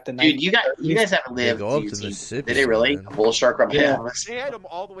in the 90s. Dude, you guys haven't lived. They go up to Mississippi. Did they really? A bull shark right They had them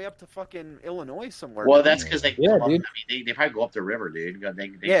all the way up to fucking Illinois somewhere. Well, that's because they dude. I mean, they probably go up the river, dude.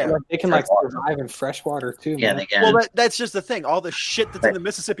 They can survive in freshwater too. Yeah, man. they can. Well, that's just the thing. All the shit that's in the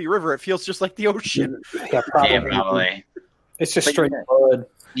Mississippi River, it feels just like the ocean. Yeah, probably. It's just straight blood.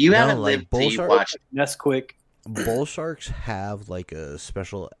 You haven't lived till you watched Nesquik. Bull sharks have a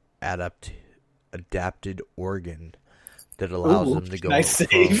special adapted organ that allows them to go. Nice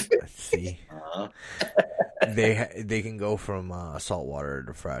save. See, they can go from saltwater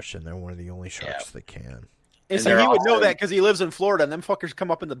to fresh, and they're one of the only sharks that can. And so he would know that because he lives in Florida, and them fuckers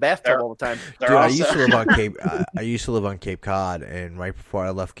come up in the bathtub all the time. Dude, I used to live on Cape. I used to live on Cape Cod, and right before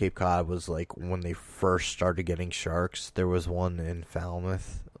I left Cape Cod was when they first started getting sharks. There was one in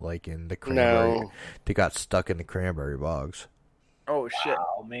Falmouth, in the cranberry. No. They got stuck in the cranberry bogs. Oh shit!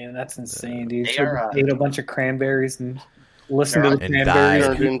 Oh man, that's insane, dude. They Ate a bunch of cranberries and Listen to the and cranberries.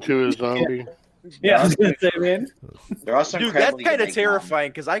 Turned into a zombie. Yeah, I was gonna say, man. They're also Dude, that's incredibly kind of big,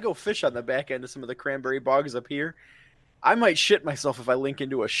 terrifying because I go fish on the back end of some of the cranberry bogs up here. I might shit myself if I link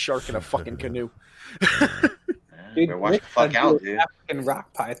into a shark in a fucking canoe. Dude, Better watch the fuck out, dude. African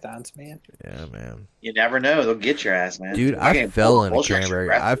rock pythons, man. Yeah, man. You never know; they'll get your ass, man. Dude, Okay, I fell in a bull sharks are cranberry.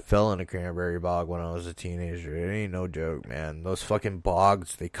 aggressive. I fell in a cranberry bog when I was a teenager. It ain't no joke, man. Those fucking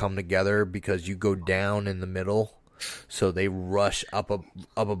bogs, they come together because you go down in the middle, so they rush up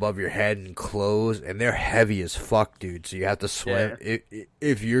above your head and close, and they're heavy as fuck, dude. So you have to swim. Yeah.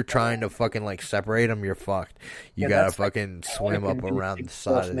 If you're trying to fucking like separate them, you're fucked. You Yeah, gotta that's like fucking swim up fucking around deep the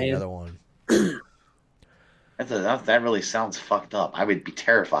side stuff, of the man. other one. That really sounds fucked up. I would be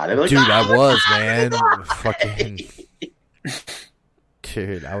terrified. I'd be like, Dude, "Ah!" I was, man. Fucking.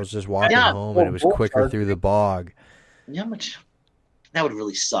 Dude, I was just walking Yeah, home and it was quicker through the bog. You know how much that would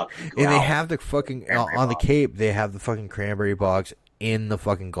really suck. And they have the fucking Cranberry on the bog. Cape. They have the fucking cranberry bogs in the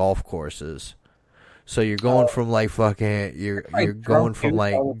fucking golf courses. So you're going from like fucking you're going from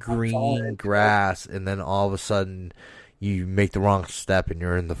like green grass, and then all of a sudden you make the wrong step and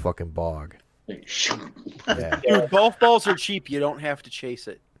you're in the fucking bog. Yeah. Dude, golf balls are cheap. You don't have to chase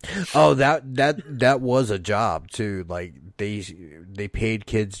it. Oh, that was a job too. Like they paid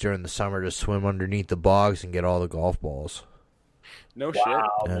kids during the summer to swim underneath the bogs and get all the golf balls. No Wow,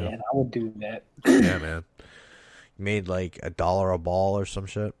 Yeah. man, I would do that. Yeah, man. Made like $1 a ball or some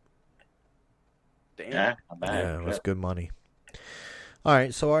shit. shit. Damn. Yeah, not bad. Yeah, that's good money. All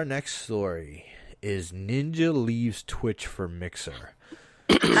right, so our next story is Ninja leaves Twitch for Mixer.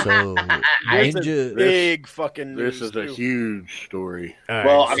 So It's a Ninja, big fucking This news, is a too. huge story. all right,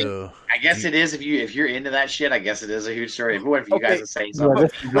 Well, I mean, so I guess it is if you're into that shit. I guess it is a huge story. What if you guys Okay. would say Yeah, something?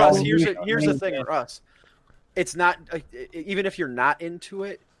 this is Russ, all here's me. here's the thing, Russ. It's not even if you're not into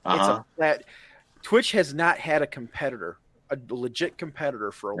it. Uh-huh. That Twitch has not had a competitor, a legit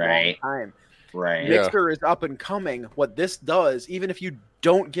competitor for a Right. long time. Right. Yeah. Mixer is up and coming. What this does, even if you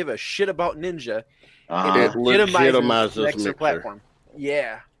don't give a shit about Ninja, It Uh-huh. legitimizes the Mixer Mixer. platform.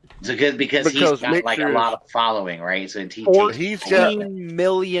 Yeah, So because he's Because got like a Mixer- lot of following, right? So he He's got 14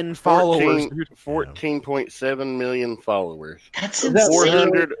 million followers. 14.7 million followers. that's Is that insane.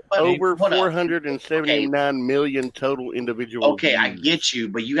 400 But- over what up? 479 million total individual. Okay, I views. get you,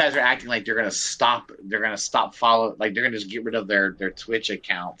 but you guys are acting like they're gonna stop. They're gonna stop follow. Like they're gonna just get rid of their Twitch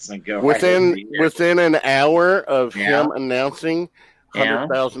accounts and go right over here. Within an hour of Yeah. him announcing, Yeah.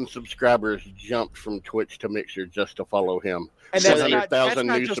 100,000 subscribers jumped from Twitch to Mixer just to follow him. And So that's they- not, that's 100,000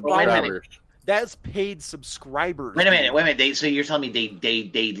 not new just subscribers. That's paid subscribers. Wait a minute. So you're telling me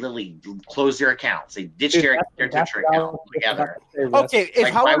they literally closed their accounts? They ditched their Twitch account altogether. Okay, if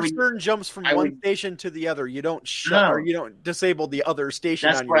Like, why Howard would- Stern jumps from I one would- station to the other, you don't shut No. or you don't disable the other station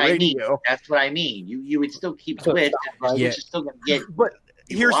That's on your what I mean. radio. That's what I mean. You would still keep So Twitch. right? Twitch is still gonna get. But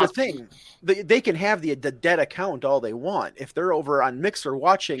here's the lost. thing: they can have the dead account all they want. If they're over on Mixer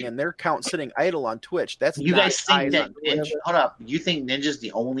watching and their account sitting idle on Twitch, that's You not guys think eyes that on Twitch. Ninja? Hold up. You think Ninja's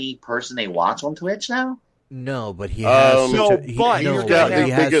the only person they watch on Twitch now? no, but he has No, such a, but no, he's He's got have-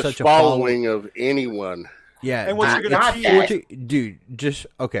 the has biggest such a following of anyone. Yeah, And what's it dude, gonna it's be? 14 dude, just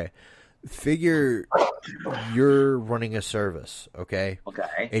okay. Figure you're running a service, okay?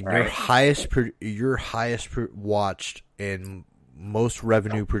 Okay. And right. your highest watched and most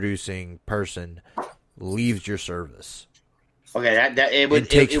revenue producing person leaves your service. Okay, that it would It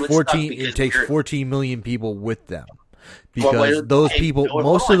takes it would 14 suck because it takes you're- 14 million people with them. Well, Because wait, those hey, people hold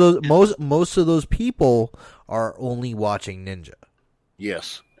most of those people are only watching Ninja.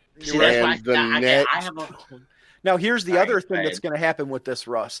 Yes. See, that's And why the I have a. Now, here's the Right, other thing right. that's going to happen with this,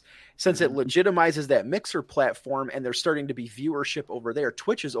 Russ. Since it legitimizes that Mixer platform and there's starting to be viewership over there,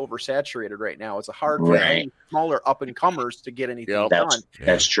 Twitch is oversaturated right now. It's hard for Right. any smaller up and comers to get anything Yep. done.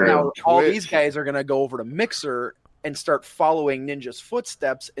 That's true. Now, all Twitch- these guys are going to go over to Mixer and start following Ninja's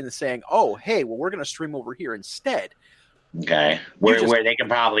footsteps and saying, "Oh, hey, well, we're going to stream over here instead." Okay, where just- they can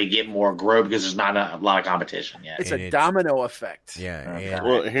probably get more growth because there's not a lot of competition yet. It's And a it's- domino effect. Yeah, Okay. and,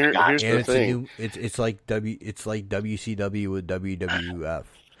 Well, here's and the it's a thing. new it's like WCW with WWF.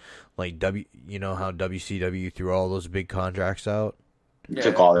 Like you know how WCW threw all those big contracts out?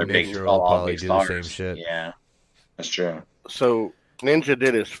 Took all their Mixer big, will all probably big do the stars. same shit. Yeah, that's true. So Ninja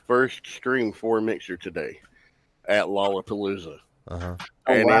did his first stream for Mixer today at Lollapalooza. Uh-huh.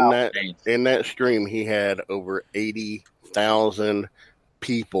 Oh, And wow. in that stream he had over 80,000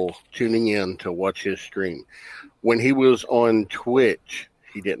 people tuning in to watch his stream. When he was on Twitch,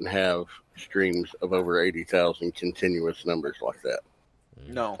 he didn't have streams of over 80,000 continuous numbers like that.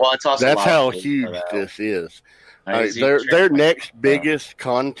 No. Well, it's also That's how Lollapalooza, huge though. this is. I mean, Their next biggest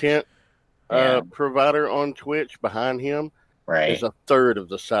content provider on Twitch behind him is a third of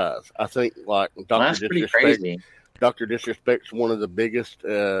the size. I think like Dr. Disrespect's one of the biggest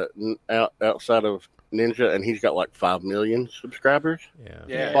outside of Ninja, and he's got like 5 million subscribers.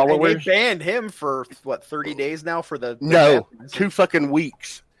 Yeah. Followers. And they banned him for 30 days now for the 2 fucking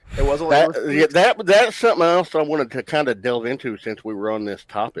weeks. It was only that's something else I wanted to kind of delve into since we were on this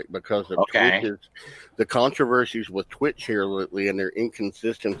topic because of the controversies with Twitch here lately and their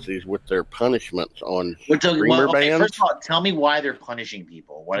inconsistencies with their punishments on streamer bans. First of all, tell me why they're punishing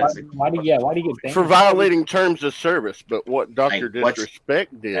people. Why do you get banned? For violating terms of service? But what Dr.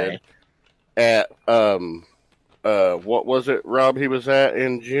 Disrespect did at what was it, Rob? He was at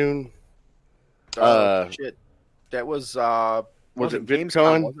in June. Shit, that was. Was it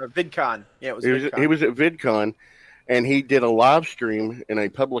VidCon? VidCon. Yeah, it was. He was at VidCon, and he did a live stream in a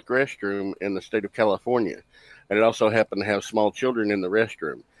public restroom in the state of California, and it also happened to have small children in the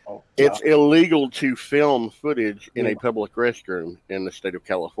restroom. It's illegal to film footage in a public restroom in the state of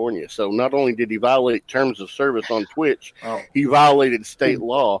California. So not only did he violate terms of service on Twitch, he violated state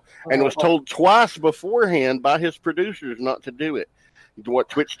law and was told twice beforehand by his producers not to do it. What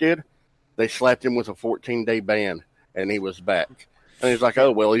Twitch did? They slapped him with a 14-day ban. And he was back. And he's like, oh,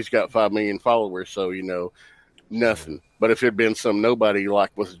 well, he's got 5 million followers, so, nothing. But if it had been some nobody,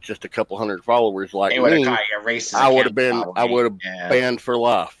 like, with just a couple hundred followers like me, I would have banned for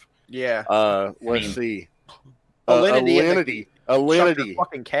life. Yeah. Let's see. Alinity.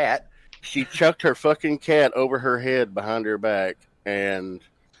 Fucking cat. She chucked her fucking cat over her head behind her back, and,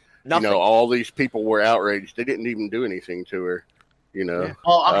 all these people were outraged. They didn't even do anything to her. Yeah.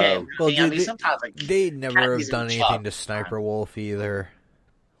 Well, okay. Sometimes they never have done anything to Sniper Wolf either.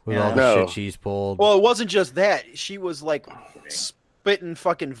 With all the shit she's pulled. Well, it wasn't just that. She was like spitting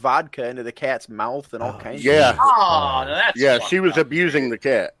fucking vodka into the cat's mouth and all kinds of shit. That's she was abusing the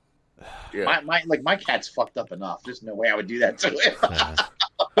cat. Yeah. My cat's fucked up enough. There's no way I would do that to it.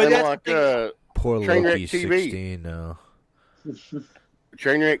 But poor Loki 16 now.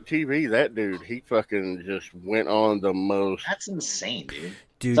 Trainwreck TV, that dude, he fucking just went on the most. That's insane,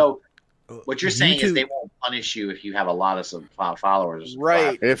 dude. So, what you're saying is they won't punish you if you have a lot of followers.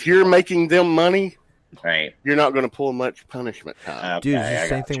 Right. If you're making them money, right, you're not going to pull much punishment time. Dude, it's the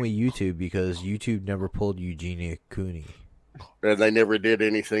same thing with YouTube because YouTube never pulled Eugenia Cooney. And they never did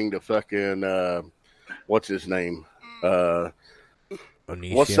anything to fucking, what's his name? Onision.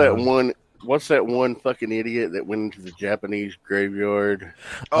 What's that one fucking idiot that went into the Japanese graveyard?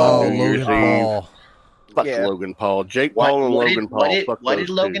 Logan Paul. Fuck Logan Paul. Jake Paul and Logan Paul. What did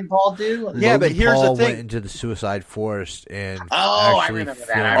Logan Paul do? Yeah, but here's Paul the thing. Went into the suicide forest and I remember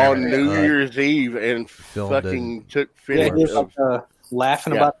that. On New Year's Eve and fucking took footage of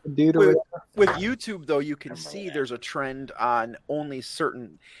laughing about the dude. With YouTube, though, you can see there's a trend on only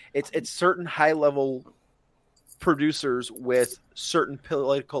certain. It's certain high level producers with certain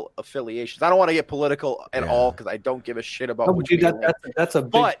political affiliations. I don't want to get political at all because I don't give a shit about. That's a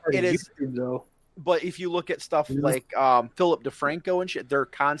big part of YouTube, though. But if you look at stuff like Philip DeFranco and shit, they're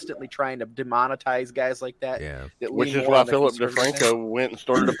constantly trying to demonetize guys like that. Yeah, which is why Philip DeFranco went and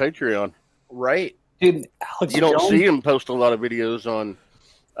started a Patreon. Right, dude. You don't see him post a lot of videos on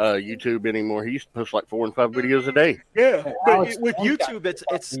YouTube anymore. He used to post like 4 and 5 videos a day. Yeah, but with YouTube, it's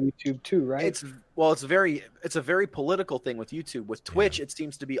YouTube too, right? It's a very political thing with YouTube. With Twitch, it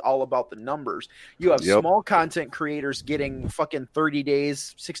seems to be all about the numbers. You have small content creators getting fucking 30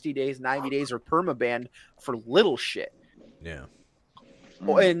 days, 60 days, 90 days, or permaban for little shit. Yeah.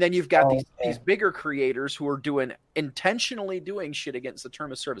 Well, and then you've got these bigger creators who are intentionally doing shit against the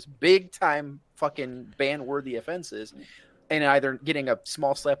term of service, big time fucking ban worthy offenses. And either getting a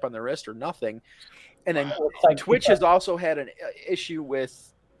small slap on the wrist or nothing. And then Twitch has also had an issue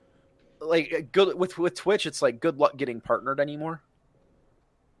with, with Twitch, it's like good luck getting partnered anymore.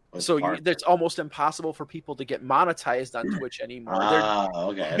 So it's almost impossible for people to get monetized on Twitch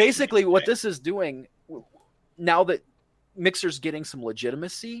anymore. Basically, what this is doing, now that Mixer's getting some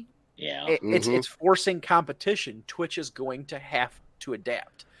legitimacy, it's forcing competition. Twitch is going to have to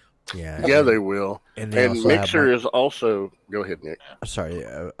adapt. Yeah, they will. And Mixer is also. Go ahead, Nick. Sorry,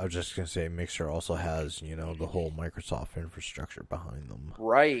 I was just gonna say Mixer also has the whole Microsoft infrastructure behind them.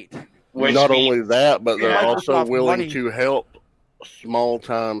 Right. Not only that, but they're also willing to help small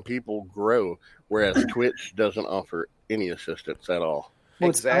time people grow, whereas Twitch doesn't offer any assistance at all.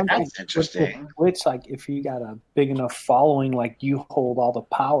 Well, exactly. That's interesting. Twitch, like if you got a big enough following, like you hold all the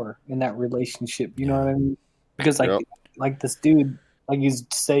power in that relationship. You know what I mean? Because like this dude. Like you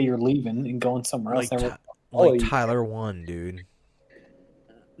say you're leaving and going somewhere else. Tyler One, dude.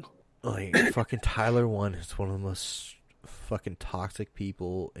 Like fucking Tyler One is one of the most fucking toxic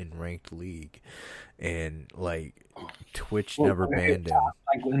people in ranked league, and like Twitch never banned him.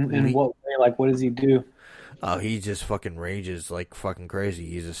 Like in what way? Like what does he do? Oh, he just fucking rages like fucking crazy.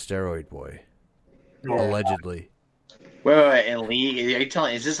 He's a steroid boy, allegedly. Wait, in League? Are you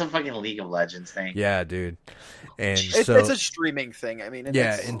telling? Is this a fucking League of Legends thing? Yeah, dude. And it's a streaming thing. I mean,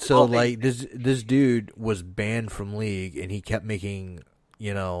 and so like this dude was banned from League, and he kept making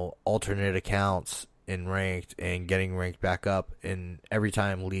alternate accounts in ranked and getting ranked back up. And every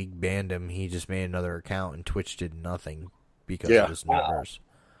time League banned him, he just made another account, and Twitch did nothing because of his numbers.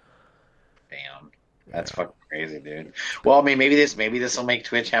 Damn. That's fucking crazy, dude. Well, I mean, maybe this will make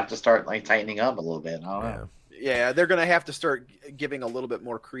Twitch have to start like tightening up a little bit. I don't know. Yeah, they're gonna have to start giving a little bit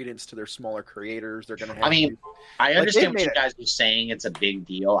more credence to their smaller creators. They're gonna. I understand what you guys are saying. It's a big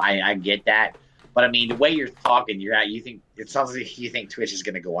deal. I get that, but I mean, the way you're talking, you think it sounds like you think Twitch is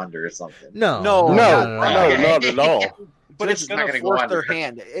gonna go under or something. No, not at all. But it's gonna force their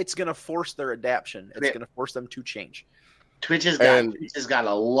hand. It's gonna force their adaptation. It's gonna force them to change. Twitch has got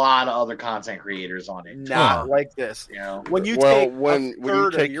a lot of other content creators on it. Not like this. When you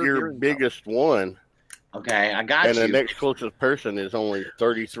take your biggest one. Okay, I got you. And the next closest person is only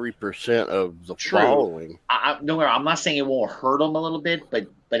 33% of the following. I'm not saying it won't hurt them a little bit, but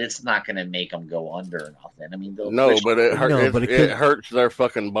it's not going to make them go under or nothing. I mean, it hurts their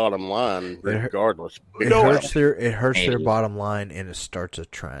fucking bottom line regardless. It hurts their bottom line, and it starts a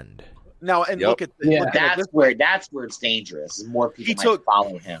trend. Now, and look at that's where it's dangerous. More people might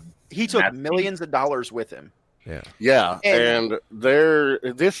follow him. He took millions of dollars with him. Yeah, and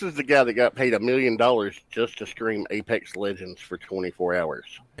this is the guy that got paid $1 million just to stream Apex Legends for 24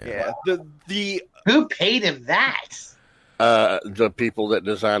 hours. Yeah, the who paid him that? The people that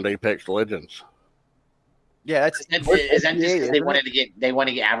designed Apex Legends. Yeah, is that just because they want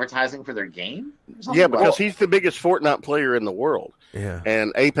to get advertising for their game? Yeah, because he's the biggest Fortnite player in the world. Yeah,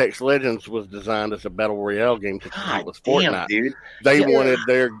 and Apex Legends was designed as a battle royale game to compete with Fortnite. Dude. They wanted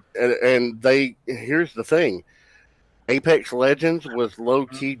here's the thing. Apex Legends was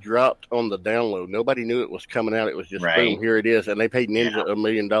low-key dropped on the download. Nobody knew it was coming out. It was just, boom, here it is. And they paid Ninja $1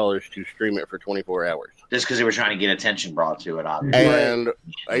 million to stream it for 24 hours. Just because they were trying to get attention brought to it, obviously. And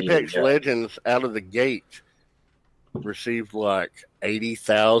Apex Legends, out of the gate, received like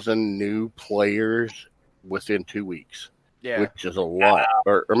 80,000 new players within 2 weeks. Yeah. Which is a lot.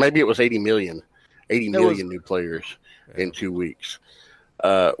 Or maybe it was 80 million. 80 million new players in 2 weeks.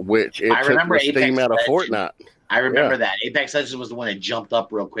 Which it took the steam out of Fortnite. I remember that. Apex Legends was the one that jumped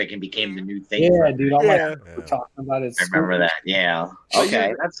up real quick and became the new thing. Yeah, dude. All my people talking about it. I remember that. Yeah.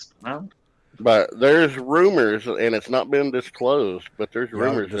 Okay. But there's rumors, and it's not been disclosed, but there's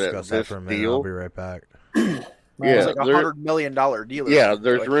rumors that this deal... I'll be right back. It's like $100 million deal. Yeah,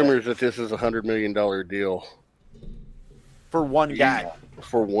 there's rumors that this is a $100 million deal. For one guy.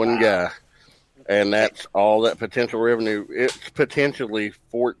 For one guy. And that's all that potential revenue. It's potentially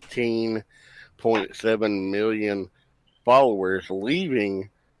 14.7 million followers leaving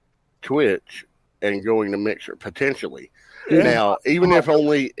Twitch and going to Mixer potentially. Yeah. Now, even if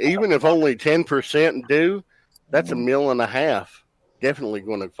only 10% do, that's $1.5 million definitely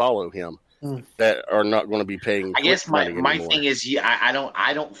going to follow him that are not going to be paying. I guess my thing is, I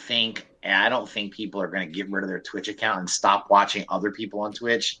don't think people are going to get rid of their Twitch account and stop watching other people on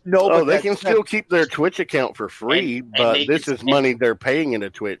Twitch. No, they can still keep their Twitch account for free, but this is money they're paying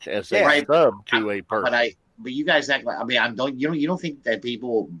into Twitch as a sub to a person. But you guys act like you don't think that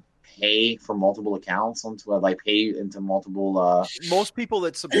people pay for multiple accounts pay into multiple. Most people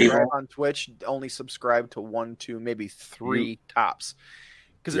that subscribe on Twitch only subscribe to 1, 2, maybe 3 tops,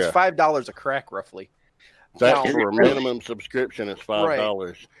 because it's $5 a crack roughly. That's for a minimum subscription. It's $5.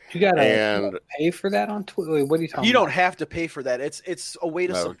 Right. You gotta pay for that on Twitch. What are you talking about? You don't have to pay for that. It's a way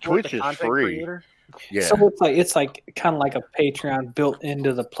to support Twitch the content free. creator. Yeah. So it's like kind of like a Patreon built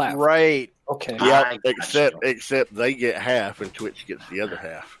into the platform. Right. Okay. Yeah. Except they get half and Twitch gets the other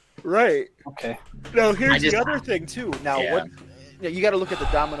half. Right. Okay. Now here's the other thing too. Now you got to look at the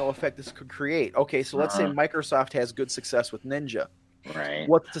domino effect this could create. Okay, so let's say Microsoft has good success with Ninja. Right.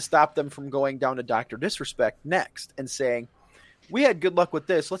 What's to stop them from going down to Dr. Disrespect next and saying, we had good luck with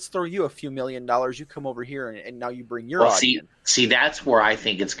this. Let's throw you a few $1 million. You come over here and now you bring your audience. See, that's where I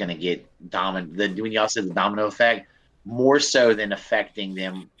think it's going to get dominant. When y'all said the domino effect, more so than affecting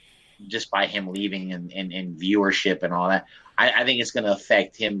them just by him leaving and viewership and all that. I think it's going to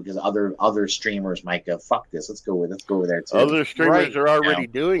affect him because other streamers might go, fuck this. Let's go over there too. Other streamers are already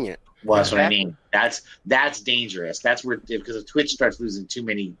doing it. Well, that's what I mean. That's dangerous. That's where, because if Twitch starts losing too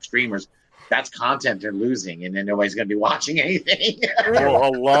many streamers, that's content they're losing, and then nobody's going to be watching anything.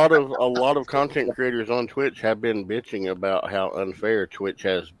 Well, a lot of content creators on Twitch have been bitching about how unfair Twitch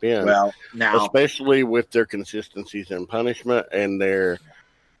has been. Well, now, especially with their consistencies in punishment and their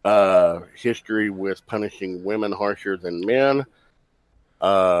history with punishing women harsher than men,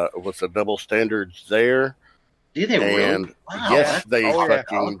 with the double standards there. Do they really? And yes, they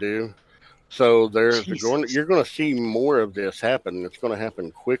fucking do. So you're going to see more of this happen. It's going to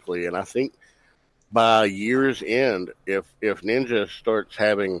happen quickly, and I think by year's end, if Ninja starts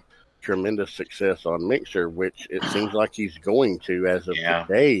having tremendous success on Mixer, which it seems like he's going to as of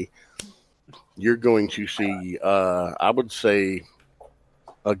today, you're going to see, I would say,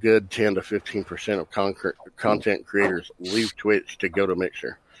 a good 10 to 15% of content creators leave Twitch to go to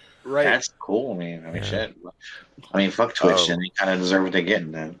Mixer. Right. That's cool, man. I mean, shit. I mean, fuck Twitch, and they kind of deserve what they're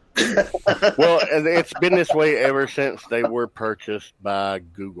getting then. Well, it's been this way ever since they were purchased by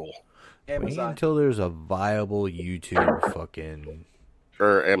Google. Wait until there's a viable YouTube fucking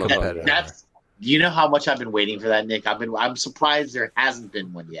competitor. That's, you know how much I've been waiting for that, Nick? I'm surprised there hasn't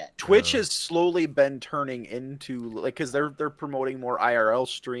been one yet. Twitch has slowly been turning into, like, because they're promoting more IRL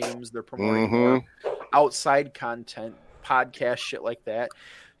streams, they're promoting more outside content, podcast shit like that.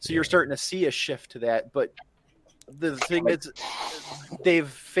 So you're starting to see a shift to that, but the thing is, they've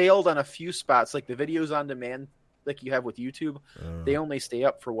failed on a few spots, like the videos on demand, like you have with YouTube. They only stay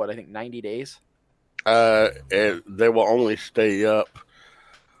up for 90 days. They will only stay up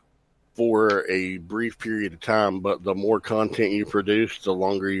for a brief period of time, but the more content you produce, the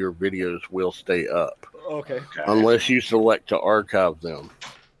longer your videos will stay up. Okay. Unless you select to archive them.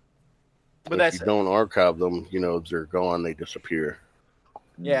 But if you don't archive them, they're gone. They disappear.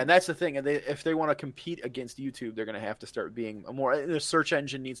 Yeah, and that's the thing. And if they want to compete against YouTube, they're going to have to start being the search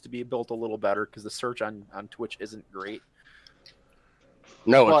engine needs to be built a little better, because the search on Twitch isn't great.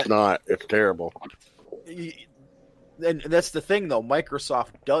 No, it's not. It's terrible. And that's the thing, though.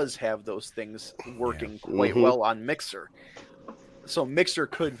 Microsoft does have those things working quite well on Mixer. So Mixer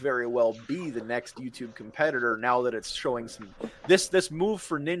could very well be the next YouTube competitor now that it's showing some... This move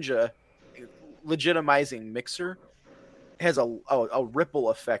for Ninja, legitimizing Mixer, has a ripple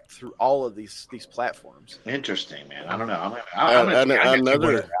effect through all of these platforms. Interesting, man. I don't know.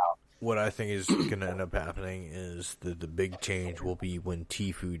 What I think is going to end up happening is the big change will be when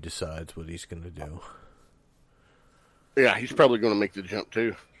Tfue decides what he's going to do. Yeah, he's probably going to make the jump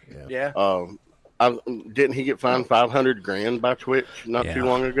too. Yeah. Didn't he get fined $500,000 by Twitch not too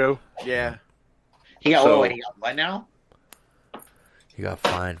long ago? Yeah. He got what now? He got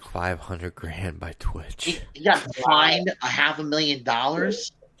fined $500,000 by Twitch. He got fined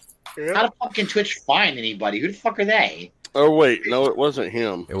 $500,000. Yep. How the fuck can Twitch fine anybody? Who the fuck are they? Oh wait, no, it wasn't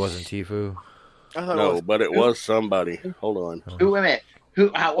him. It wasn't Tfue. No, but it was somebody. Hold on. Who? Wait a minute. Who?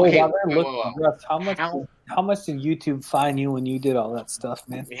 Okay. How much did YouTube fine you when you did all that stuff,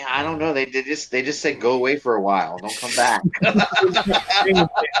 man? Yeah, I don't know. They just said go away for a while. Don't come back.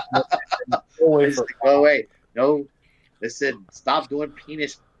 Go away. No. They said stop doing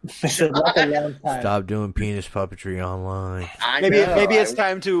penis. Stop doing penis puppetry online. Maybe it's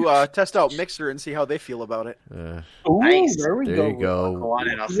time to test out Mixer and see how they feel about it. Nice. There you go. Go on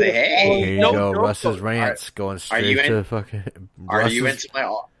and I'll say, hey. Here you go. Russ's rants going straight to fucking. Are you into my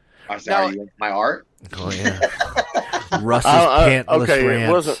art? Are you into my art? Oh yeah. Russ's pantless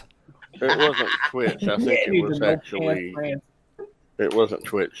rants. It wasn't Twitch. I think it was actually. It wasn't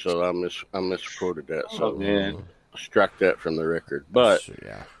Twitch, so I misquoted that. So man. Struck that from the record. But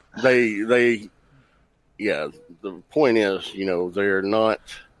the point is, they're not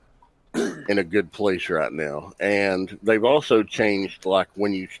in a good place right now. And they've also changed, like,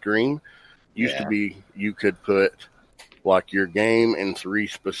 when you stream, used to be you could put, like, your game and 3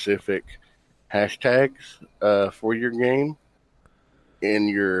 specific hashtags for your game in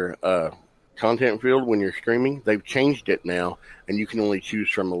your content field when you're streaming. They've changed it now, and you can only choose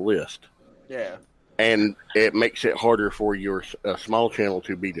from a list. Yeah. And it makes it harder for your small channel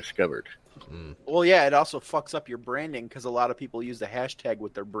to be discovered. Well, yeah, it also fucks up your branding, because a lot of people use the hashtag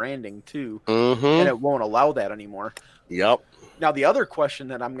with their branding, too. Mm-hmm. And it won't allow that anymore. Yep. Now, the other question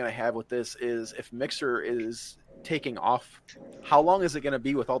that I'm going to have with this is, if Mixer is taking off, how long is it going to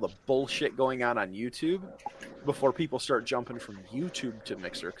be with all the bullshit going on YouTube before people start jumping from YouTube to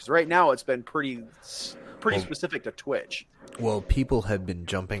Mixer? Because right now it's been pretty specific to Twitch. Well, people have been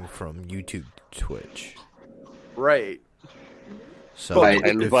jumping from YouTube to Twitch. Right. So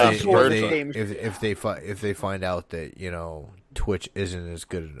if they find out that Twitch isn't as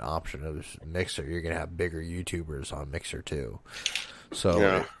good an option as Mixer, you're gonna have bigger YouTubers on Mixer too.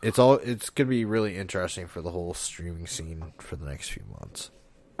 So it's gonna be really interesting for the whole streaming scene for the next few months.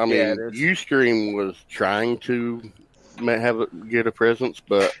 I mean, Ustream was trying to get a presence,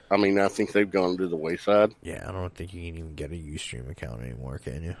 but I mean, I think they've gone to the wayside. Yeah, I don't think you can even get a Ustream account anymore,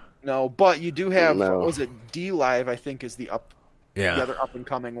 can you? No, but you do have. What was it DLive? I think is the other up and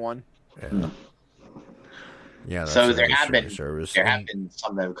coming one. Yeah. Yeah. That's so there have been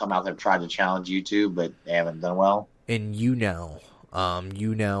some that have come out that have tried to challenge YouTube, but they haven't done well. And YouNow,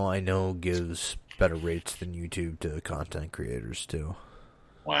 I know gives better rates than YouTube to content creators too.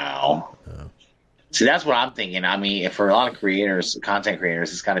 Wow. See, that's what I'm thinking. I mean, for a lot of content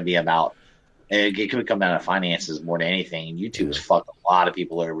creators, it's got to be about. It could come down to finances more than anything. YouTube has fucked a lot of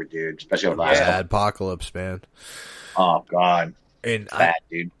people over, dude. Especially over the last apocalypse, man. Oh God. And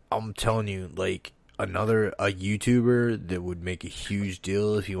dude. I'm telling you, like a YouTuber that would make a huge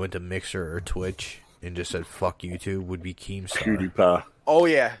deal if he went to Mixer or Twitch and just said "fuck YouTube" would be Keemstar. PewDiePie. Oh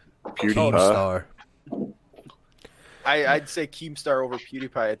yeah, Keemstar. I'd say Keemstar over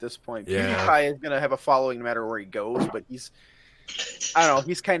PewDiePie at this point. Yeah. PewDiePie is gonna have a following no matter where he goes, but he's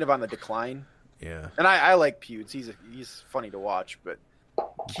kind of on the decline. Yeah. And I like Pewds. He's funny to watch, but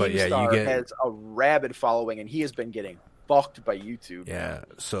Keemstar has a rabid following, and he has been getting fucked by YouTube. Yeah,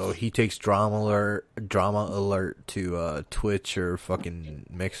 so he takes Drama Alert to Twitch or fucking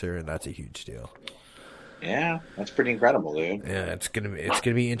Mixer, and that's a huge deal. Yeah, that's pretty incredible, dude. Yeah, it's gonna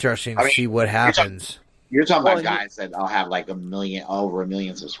be interesting to see what happens. You're talking about guys that I'll have like over a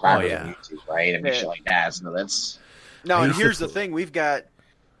million subscribers on YouTube, right? I mean, shit like that. So that's and here's the thing: we've got,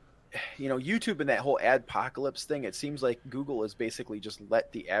 YouTube and that whole adpocalypse thing. It seems like Google is basically just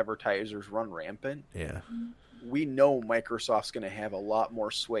let the advertisers run rampant. Yeah. We know Microsoft's going to have a lot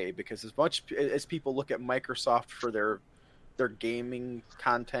more sway because as much as people look at Microsoft for their gaming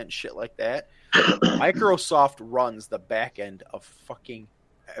content, shit like that, Microsoft runs the back end of fucking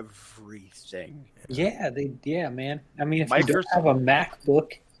everything. Yeah, man. I mean, if you don't have a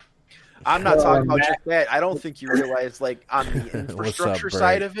MacBook, I'm not talking about just that. I don't think you realize, like, on the infrastructure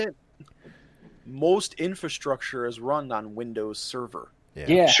side of it, most infrastructure is run on Windows Server.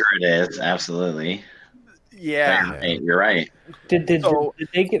 Yeah. Sure it is. Absolutely. Yeah. You're right. Did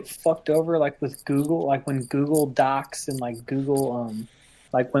they get fucked over like with Google, like when Google Docs and like Google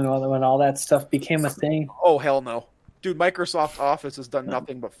like when all that stuff became a thing? Oh hell no. Dude, Microsoft Office has done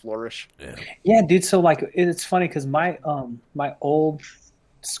nothing but flourish. Yeah, dude, so like it's funny cuz my old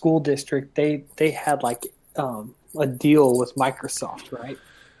school district, they had like a deal with Microsoft, right?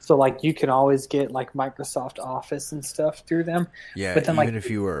 So like you can always get like Microsoft Office and stuff through them. Yeah, but then, even if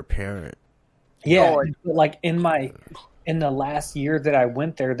you were a parent. Yeah, like in the last year that I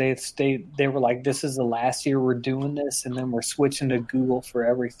went there, they were like, "This is the last year we're doing this, and then we're switching to Google for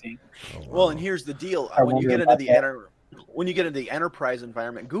everything." Oh, wow. Well, and here's the deal: when you get into the enterprise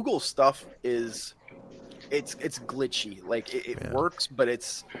environment, Google stuff is it's glitchy. Like it works, but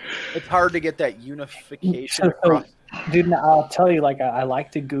it's hard to get that unification across. Dude, I'll tell you, like I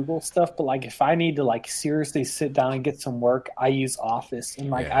like to Google stuff, but like if I need to like seriously sit down and get some work, I use Office, and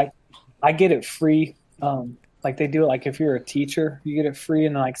like I get it free. Like they do it. Like if you're a teacher, you get it free,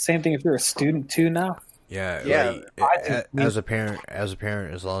 and like same thing if you're a student too now. Yeah. Like, as a parent,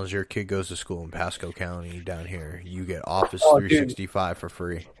 as long as your kid goes to school in Pasco County down here, you get Office 365 for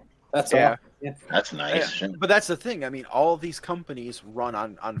free. That's That's nice. Yeah. But that's the thing. I mean, all of these companies run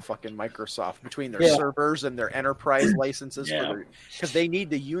on fucking Microsoft between their servers and their enterprise licenses because they need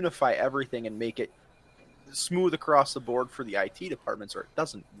to unify everything and make it smooth across the board for the IT departments, or it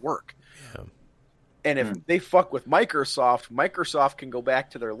doesn't work. Yeah. And if they fuck with Microsoft can go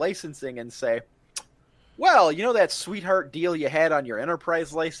back to their licensing and say, well, you know that sweetheart deal you had on your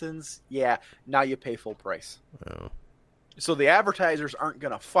enterprise license? Yeah, now you pay full price. Oh. So the advertisers aren't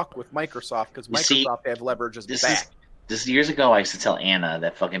going to fuck with Microsoft because Microsoft have leverage as back. This years ago, I used to tell Anna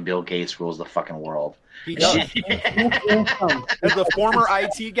that fucking Bill Gates rules the fucking world. He does. As a former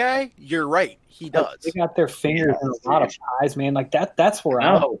IT guy, you're right. He does. They got their fingers in a lot of pies, man. Like that's where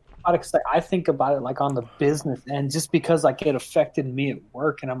I think about it like on the business end, just because like it affected me at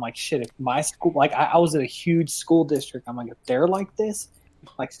work, and I'm like, shit. If my school, like I was at a huge school district, I'm like, if they're like this,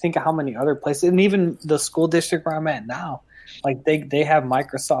 like think of how many other places, and even the school district where I'm at now, like they have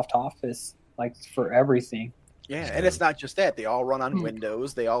Microsoft Office like for everything. Yeah, and it's not just that. They all run on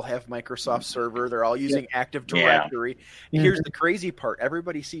Windows. They all have Microsoft Server. They're all using Active Directory. Yeah. Here's the crazy part.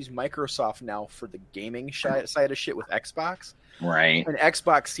 Everybody sees Microsoft now for the gaming side of shit with Xbox. Right. And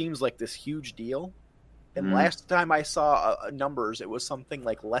Xbox seems like this huge deal. And last time I saw numbers, it was something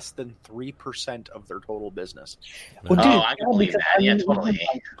like less than 3% of their total business. Well, dude, I can believe that. Yeah, totally.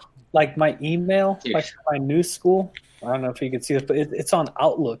 Like my email, like my new school, I don't know if you can see this, but it's on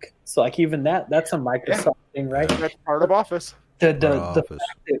Outlook. So like even that's a Microsoft thing, right? That's part of Office. The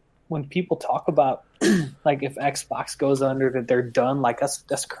fact that when people talk about like if Xbox goes under that they're done, like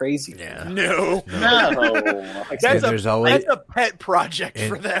that's crazy. Yeah. No. That's a pet project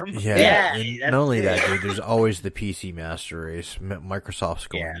for them. Yeah. Not only that, dude. There's always the PC master race. Microsoft's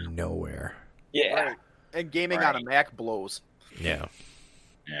going nowhere. Yeah. Right. And gaming on a Mac blows. Yeah.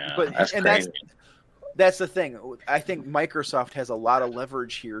 Yeah. But that's the thing. I think Microsoft has a lot of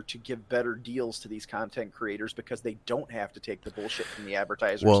leverage here to give better deals to these content creators because they don't have to take the bullshit from the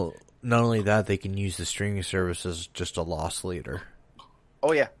advertisers. Well, not only that, they can use the streaming service as just a loss leader.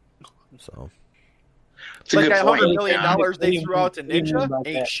 Oh, yeah. So. It's like that $100 million they threw out to Ninja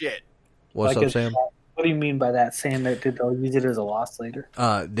ain't shit. What's up, Sam? What do you mean by that? Saying that they'll use it as a loss leader?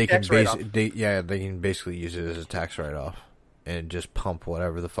 They can basically use it as a tax write-off. And just pump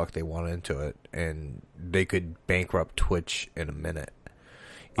whatever the fuck they want into it, and they could bankrupt Twitch in a minute.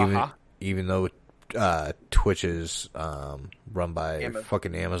 Even though Twitch is run by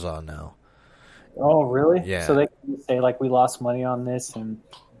fucking Amazon now. Oh, really? Yeah. So they can say like we lost money on this and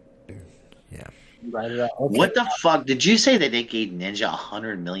write it out. Okay. What the fuck? Did you say that they gave Ninja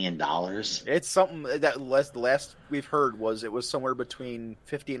 $100 million? It's something that the last we've heard was it was somewhere between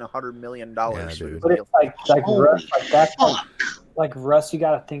 $50 and $100 million. But it's like Russ, like Russ, you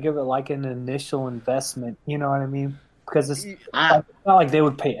got to think of it like an initial investment. You know what I mean? Because it's not like they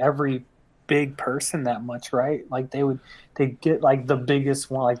would pay every big person that much, right? Like they get like the biggest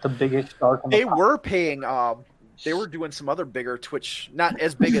one, like the biggest shark. They were paying. They were doing some other bigger Twitch, not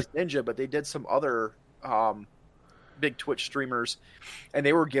as big as Ninja, but they did some other big Twitch streamers, and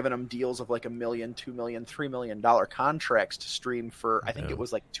they were giving them deals of like $1 million, $2 million, $3 million contracts to stream for. I think it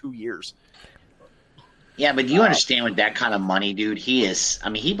was like 2 years. Yeah, but you understand with that kind of money, dude, he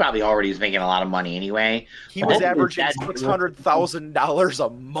probably already is making a lot of money anyway. He was averaging $600,000 a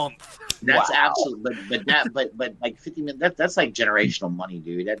month. That's absolutely, but like 50 million, that's like generational money,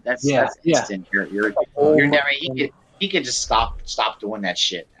 dude. That's instant. You're never. He could just stop doing that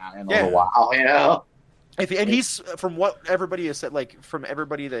shit in a little while, you know. And he's, from what everybody has said, like from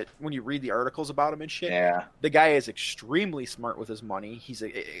everybody that when you read the articles about him and shit, the guy is extremely smart with his money. He's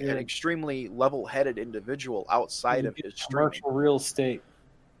an extremely level-headed individual outside of his commercial real estate.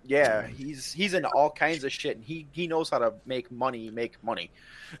 Yeah, he's into all kinds of shit, and he knows how to make money.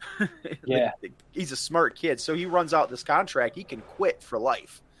 Yeah, he's a smart kid, so he runs out this contract. He can quit for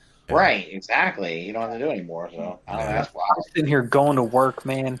life. Right, exactly. You don't have to do it anymore. So that's why I'm sitting here going to work,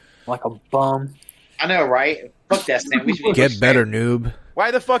 man, like a bum. I know, right? Fuck that, Sam. We should get better, noob.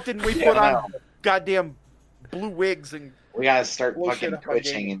 Why the fuck didn't we put on goddamn blue wigs and? We gotta start fucking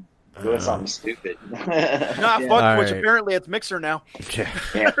twitching and doing something stupid. Fuck Twitch. Right. Apparently, it's Mixer now. Yeah,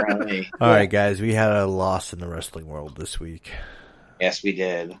 apparently. All right, guys. We had a loss in the wrestling world this week. Yes, we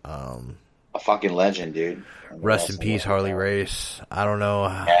did. A fucking legend, dude. Rest in peace, Harley Race. I don't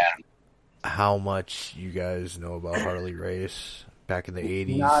know how much you guys know about Harley Race back in the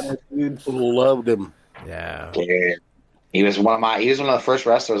 80s. Not a dude. Loved him. Yeah. Dude. He was one of the first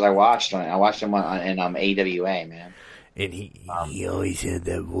wrestlers I watched. I watched him in AWA, man. And he always had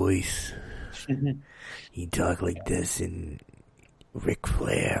that voice. He talked like this, and Ric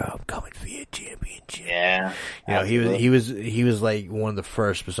Flair, I'm coming for your championship. Yeah, you know, he was like one of the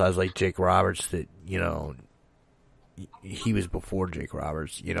first, besides like Jake Roberts, that he was before Jake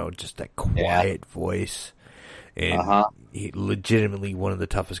Roberts. You know, just that quiet voice, and he legitimately one of the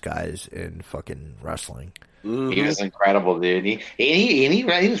toughest guys in fucking wrestling. Mm-hmm. He was incredible, dude. He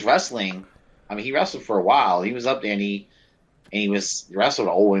was wrestling. I mean, he wrestled for a while. He was up there, and he wrestled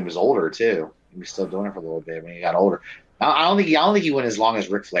old when he was older too. He was still doing it for a little bit when he got older. I don't think he went as long as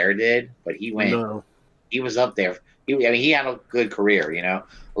Ric Flair did, but he went. No. He was up there. He had a good career. You know,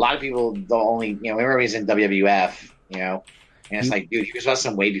 a lot of people don't only remember he's in WWF. You know, and it's like, dude, he was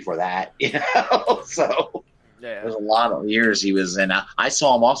wrestling way before that. You know, so there's a lot of years he was in. I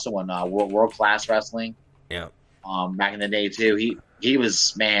saw him also in World Class Wrestling. Yeah. Back in the day too. He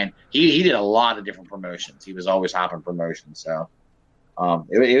was, man. He did a lot of different promotions. He was always hopping promotions. So,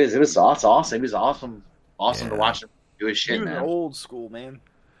 it was awesome. It was awesome to watch him do his shit. He was man. Old school, man.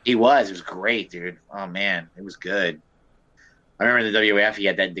 He was. It was great, dude. Oh man, it was good. I remember in the WWF he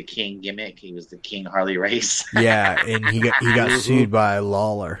had the King gimmick. He was the King Harley Race. Yeah, and he got sued by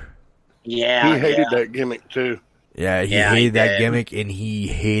Lawler. Yeah, he hated that gimmick too. Yeah, he hated that gimmick, and he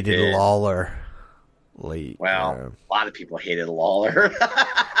hated Lawler. A lot of people hated Lawler.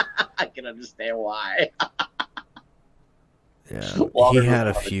 I can understand why. Yeah, he had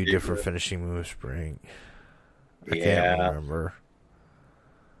a few different finishing moves, Spring. I can't remember.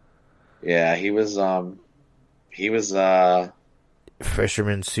 Yeah, he was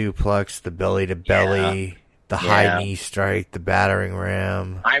fisherman suplex, the belly to belly, The high knee strike, the battering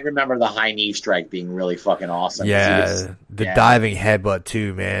ram. I remember the high knee strike being really fucking awesome. Yeah, the diving headbutt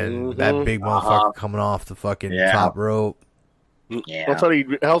too, man. Mm-hmm. That big motherfucker coming off the fucking top rope. Yeah, I thought he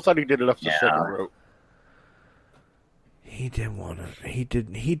did it off the second rope. He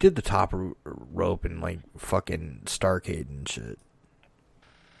did the top rope and like fucking Starcade and shit.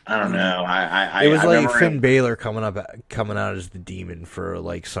 I don't know. It was like Finn Balor coming out as the demon for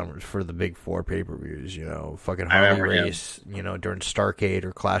like for the big 4 pay-per-views, you know, fucking Harley Race, you know, during Starcade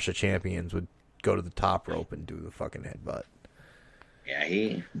or Clash of Champions would go to the top rope and do the fucking headbutt. Yeah,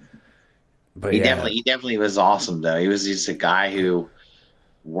 he definitely was awesome though. He was just a guy who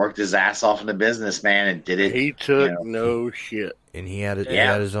worked his ass off in the business, man, and did it. He took no shit, and he had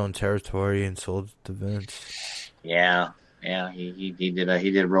his own territory and sold it to Vince. Yeah. Yeah, he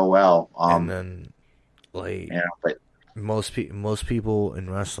did real well. And then, like, but most people in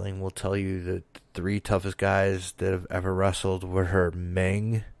wrestling will tell you that the 3 toughest guys that have ever wrestled were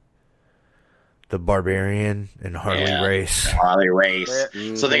Meng, the Barbarian, and Harley Race. Harley Race.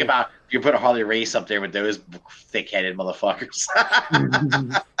 Mm-hmm. So think about you put a Harley Race up there with those thick-headed motherfuckers.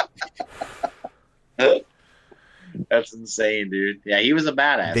 That's insane, dude. Yeah, he was a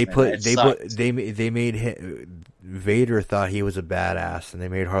badass. They made him. Vader thought he was a badass, and they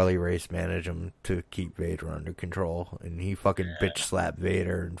made Harley Race manage him to keep Vader under control, and he fucking bitch slapped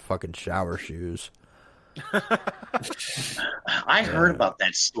Vader in fucking shower shoes. I heard about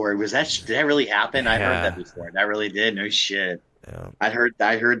that story. Did that really happen? I heard that before. That really did. No shit. Yeah. I heard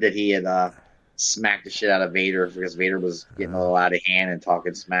that he had smacked the shit out of Vader because Vader was getting a little out of hand and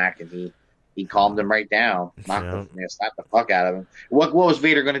talking smack, and he calmed him right down, slapped the fuck out of him. What was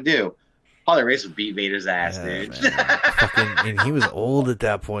Vader going to do? Harley Race would beat Vader's ass, dude. And he was old at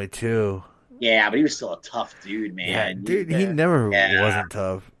that point too. Yeah, but he was still a tough dude, man. Yeah, dude, he never wasn't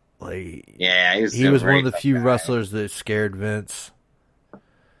tough. Like, he was one of the few wrestlers that scared Vince.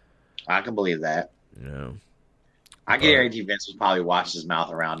 I can believe that. Yeah, I guarantee Vince was probably watching his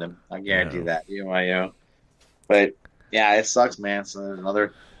mouth around him. I guarantee that. You know. But yeah, it sucks, man. So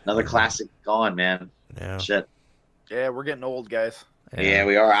another classic gone, man. Yeah. Shit. Yeah, we're getting old, guys. Yeah,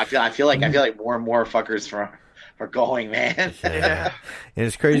 we are. I feel like more and more fuckers are going, man. Yeah. And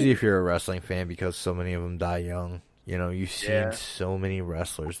it's crazy if you're a wrestling fan because so many of them die young. You know, you've seen so many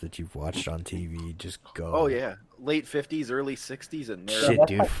wrestlers that you've watched on TV just go. Oh yeah, late 50s, early 60s, and shit,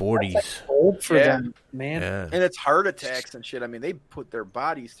 dude, 40s. Like old for them, man. Yeah. And it's heart attacks and shit. I mean, they put their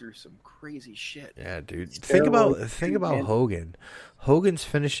bodies through some crazy shit. Yeah, dude. Think about Hogan. Hogan's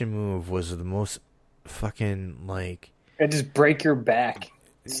finishing move was the most fucking like. And just break your back.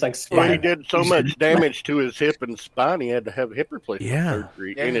 It's like he did so much damage to his hip and spine, he had to have hip replacement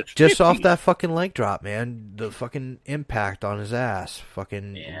surgery. Yeah. And it's just 50. off that fucking leg drop, man. The fucking impact on his ass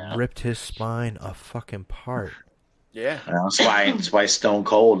fucking ripped his spine a fucking part. Yeah, that's why Stone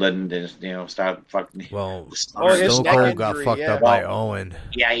Cold didn't start fucking. Well, Stone Cold got fucked up by Owen.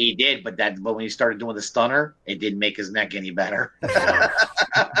 Yeah, he did, but when he started doing the stunner, it didn't make his neck any better.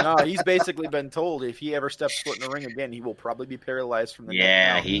 No, he's basically been told if he ever steps foot in the ring again, he will probably be paralyzed from the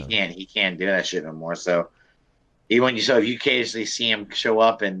neck down. He can't do that shit no more. So if you occasionally see him show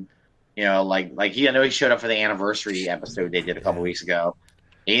up and like I know he showed up for the anniversary episode they did a couple weeks ago.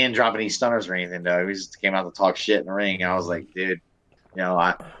 He didn't drop any stunners or anything though. He just came out to talk shit in the ring. And I was like, dude,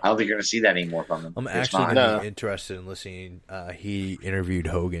 I don't think you're gonna see that anymore from him. I'm actually gonna be interested in listening. He interviewed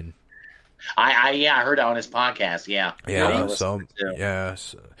Hogan. I heard that on his podcast. Yeah.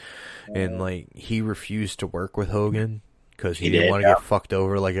 And like he refused to work with Hogan because he didn't want to get fucked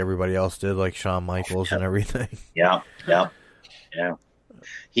over like everybody else did, like Shawn Michaels and everything. Yeah.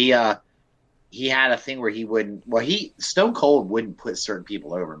 He had a thing where he wouldn't. Well, Stone Cold wouldn't put certain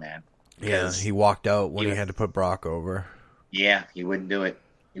people over, man. Yeah, he walked out when he had to put Brock over. Yeah, he wouldn't do it.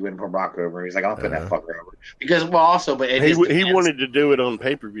 He wouldn't put Brock over. He's like, I'll put that fucker over. Because, but he wanted to do it on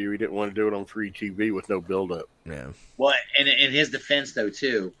pay-per-view. He didn't want to do it on free TV with no build-up. Yeah. Well, and in his defense, though,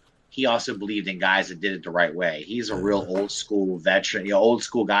 too, he also believed in guys that did it the right way. He's a real old-school veteran, old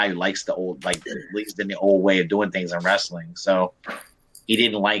school guy who likes believes in the old way of doing things in wrestling. So he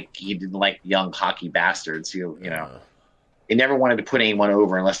didn't like young cocky bastards who, he never wanted to put anyone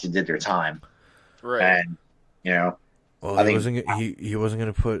over unless they did their time. Right. And, well, he wasn't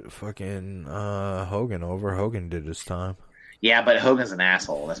going to put fucking Hogan over. Hogan did his time. Yeah, but Hogan's an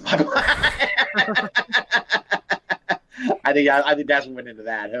asshole. That's my I think that's what went into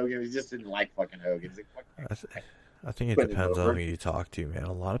that. Hogan just didn't like fucking Hogan. Like, I think it depends on who you talk to, man.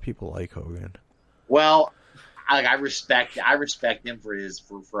 A lot of people like Hogan. Well, I respect him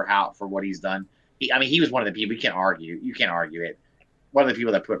for what he's done. He was one of the people. You can't argue it. one of the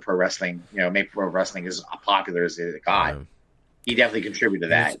people that put pro wrestling, made pro wrestling as popular as it got. He definitely contributed to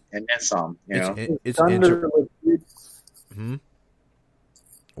that, and then some. It's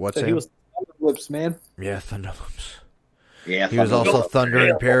What's so he was Thunderlips, man. Yeah, Thunderlips. Yeah, he was also Thunder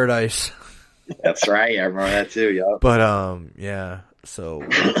in Paradise. That's right. I remember that too. Yeah. But yeah. So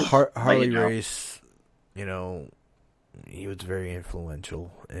Harley Race, he was very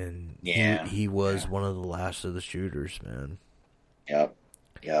influential, and he was one of the last of the shooters, man. Yep.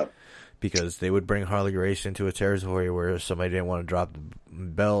 Because they would bring Harley Race into a territory where somebody didn't want to drop the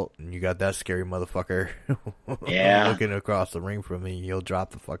belt, and you got that scary motherfucker looking across the ring from me, you'll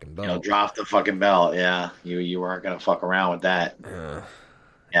drop the fucking belt. You'll drop the fucking belt, yeah. You weren't going to fuck around with that.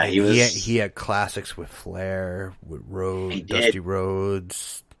 Yeah, he had classics with Flair, with Dusty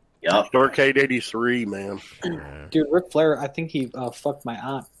Rhodes. Yep. Starrcade 83, man. Dude, Ric Flair, I think he fucked my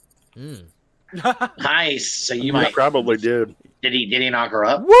aunt. Nice. So you might probably did. Did he knock her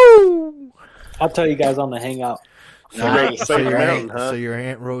up? Woo! I'll tell you guys on the hangout. Nice. So your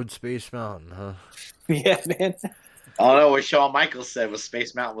Aunt rode Space Mountain, huh? Yeah, man. Oh no, what Shawn Michaels said was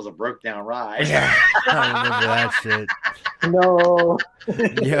Space Mountain was a broke down ride. I remember that shit. No.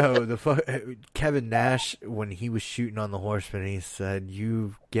 Yo, Kevin Nash, when he was shooting on the Horseman, he said,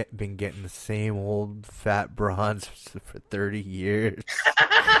 "You've been getting the same old fat bronze for 30 years."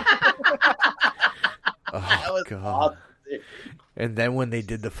 Oh god. Awesome. And then when they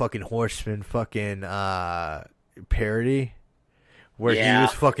did the fucking Horseman parody, where he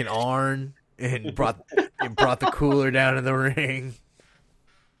was fucking Arn and brought the cooler down in the ring.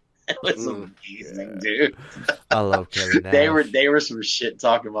 It was amazing, dude. I love Kevin Nash. They were some shit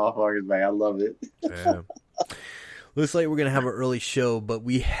talking motherfuckers, man. I loved it. Yeah. Looks like we're gonna have an early show, but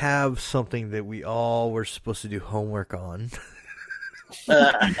we have something that we all were supposed to do homework on.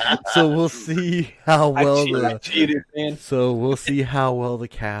 So we'll see how well the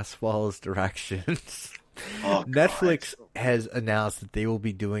cast follows directions. Netflix has announced that they will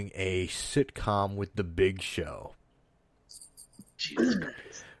be doing a sitcom with The Big Show. Jesus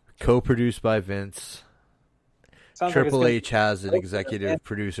Christ. Co-produced by Vince. Sounds Triple H has an executive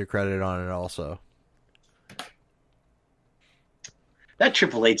producer credit on it also. That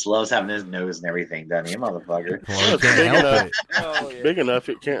Triple H loves having his nose and everything, doesn't he, motherfucker? Well, can't help it. Big enough,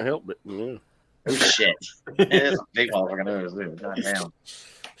 it can't help it. Yeah. Oh, shit. It is a big motherfucker nose, dude. Goddamn.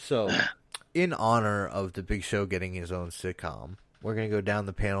 So, in honor of The Big Show getting his own sitcom, we're going to go down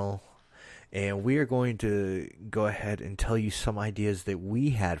the panel, and we are going to go ahead and tell you some ideas that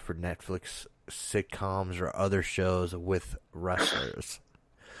we had for Netflix sitcoms or other shows with wrestlers.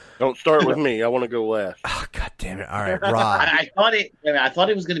 Don't start with me. I want to go last. Oh, God damn it. All right, Rob. I thought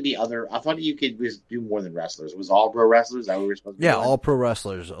it was going to be other. I thought you could do more than wrestlers. It was all pro wrestlers? Is that what we were supposed to do? Yeah, all pro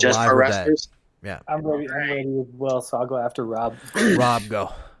wrestlers. Just pro wrestlers? Yeah. I'm ready as well, so I'll go after Rob. Rob,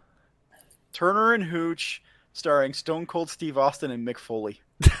 go. Turner and Hooch, starring Stone Cold Steve Austin and Mick Foley.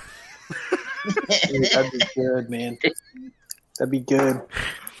 Dude, that'd be good, man. That'd be good.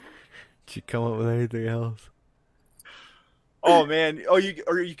 Did you come up with anything else? Oh man! Or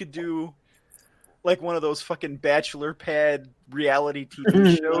you could do like one of those fucking bachelor pad reality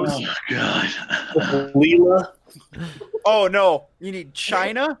TV shows. Oh god! Leela. Oh no! You need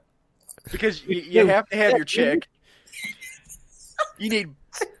China because you have to have your chick. You need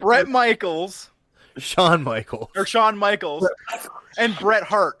Bret Michaels, Shawn Michaels, and Bret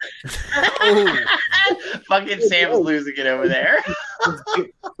Hart. Fucking Sam's losing it over there.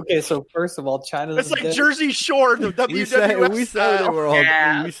 Okay, so first of all, China's it's like dead. Jersey Shore, the WWF. We said they were all.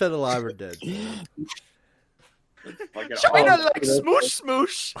 Yeah. We said alive or dead. China like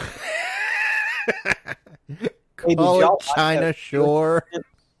smoosh. Call it China Shore.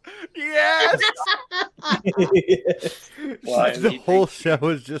 Yes. The whole show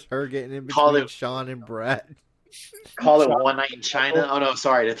is just her getting in between Shawn and Bret. Call it One Night in China. Oh no,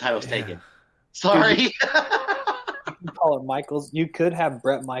 sorry, the title's taken. Sorry. You call it Michaels. You could have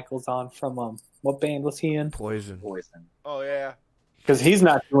Bret Michaels on from what band was he in? Poison. Oh yeah. Because he's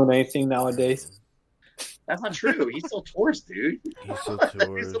not doing anything nowadays. That's not true. He still tours, dude. He still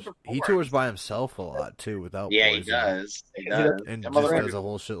tours. He tours by himself a lot too, without. Yeah, Poison. He does. He does. And just does a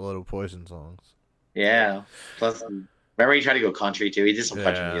whole shitload of Poison songs. Yeah. Plus, remember he tried to go country too. He did some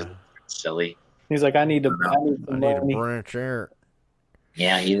country music. Silly. He's like, I need to branch out.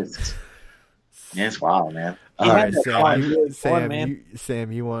 Yeah, he is. Yeah, it's wild, man. All right,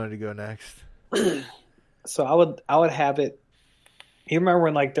 Sam, you wanted to go next. So I would have it. You remember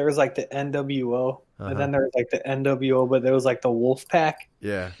when like there was like the NWO, and then there was like the NWO, but there was like the Wolf Pack.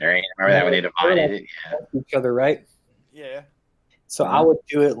 Yeah. Right. Remember that when they divided it? Yeah. Each other, right? Yeah. So I would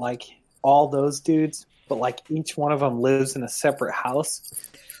do it like all those dudes, but like each one of them lives in a separate house.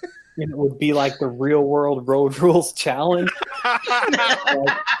 And it would be like the Real World Road Rules challenge.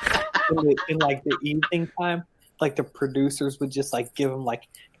 in like the evening time, like the producers would just like give them like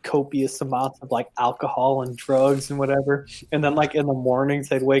copious amounts of like alcohol and drugs and whatever, and then like in the mornings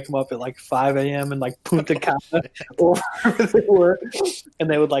they'd wake them up at like 5 a.m. and like Punta Cana or wherever they were, and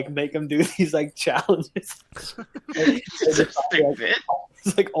they would like make them do these like challenges. It's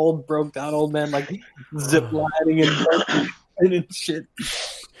like old broke down old men like zip lining and shit.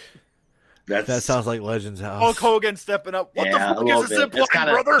 That sounds like Legends House. Hulk Hogan stepping up. What the fuck is a zip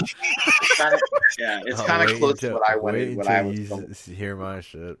line, brother? It's kind of close to what I wanted. What I was hear my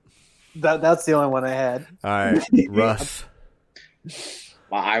shit. That's the only one I had. All right, Russ.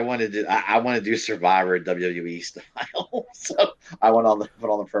 Well, I want to do Survivor WWE style. So I went on the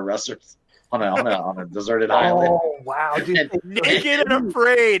pro wrestlers on a deserted island. Oh wow, dude! Naked and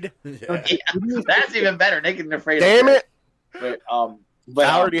Afraid. Yeah, that's even better. Naked and Afraid. Damn it! But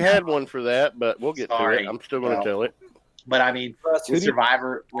I already had one for that, but we'll get to it. I'm still going to tell it. But I mean, with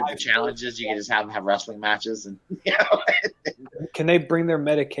Survivor, with the challenges, you can just have them have wrestling matches, and you know. Can they bring their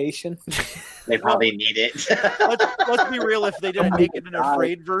medication? They probably need it. Let's be real. If they did a Naked and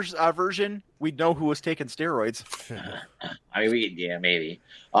Afraid version, we'd know who was taking steroids. I mean, maybe.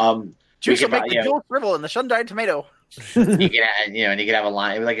 Juice will make the Joe Swivel and the Shun-Dyed Tomato. You can, and you could have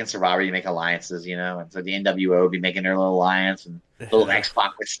alliance, like in Survivor, you make alliances, and so the NWO would be making their little alliance, and little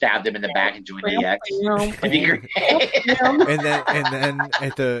X-Pac would stab them in the back and join the X. It'd be great. and then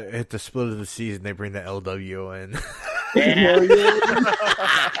at the split of the season, they bring the LWO in. Yeah.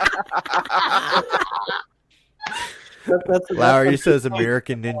 Lowry says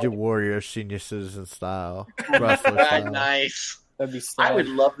American Ninja Warrior Senior Citizen style. Nice. I would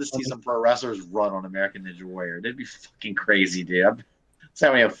love to see some pro wrestlers run on American Ninja Warrior. That'd be fucking crazy, dude. It's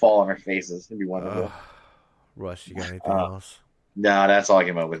having a fall on our faces. It'd be wonderful. Russ, you got anything else? No, that's all I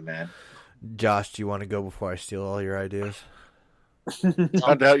came up with, man. Josh, do you want to go before I steal all your ideas?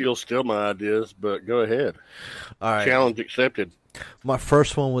 I doubt you'll steal my ideas, but go ahead. All right. Challenge accepted. My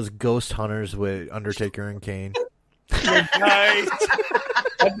first one was Ghost Hunters with Undertaker and Kane. Nice.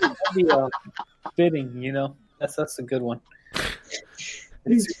 That'd be fitting, That's a good one.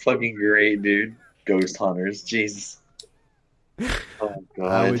 He's fucking great, dude. Ghost Hunters, Jesus. Oh god.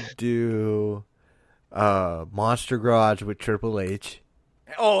 I would do Monster Garage with Triple H.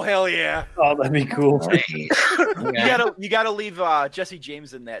 Oh hell yeah! Oh, that'd be cool. You gotta leave Jesse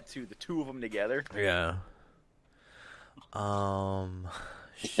James in that too. The two of them together. Yeah.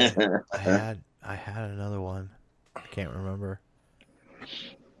 Shit. I had another one. I can't remember.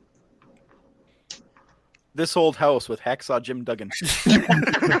 This Old House with Hacksaw Jim Duggan.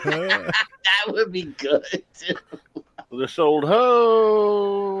 That would be good. Too. This Old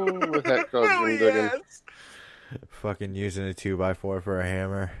Ho with Hacksaw Jim Duggan. Fucking using a 2x4 for a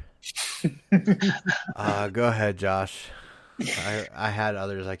hammer. Go ahead, Josh. I had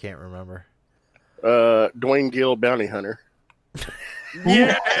others I can't remember. Dwayne Gill, Bounty Hunter.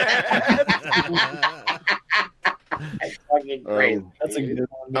 Yeah. That's fucking great. That's a good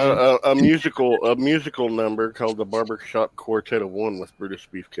one. A musical number called the Barbershop Quartet of One with Brutus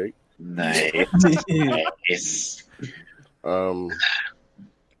Beefcake. Nice.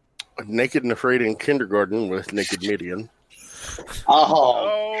 Naked and Afraid in Kindergarten with Naked Midian.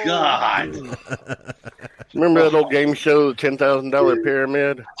 Oh God! Remember that old game show, the $10,000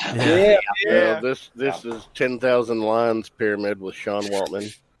 Pyramid? Yeah. This is 10,000 Lines Pyramid with Sean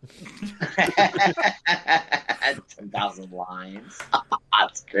Waltman. 10,000 lines.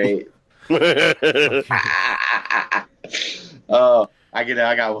 That's great. Oh, I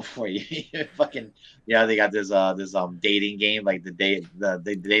got one for you. Fucking they got this dating game, like they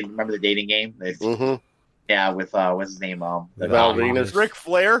remember the dating game? Mm-hmm. Yeah, with what's his name? The Valdinas. Ric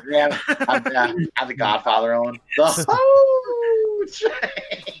Flair. Yeah, had the Godfather on.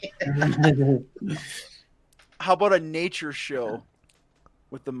 How about a nature show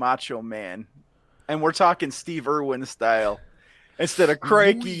with the Macho Man? And we're talking Steve Irwin style. Instead of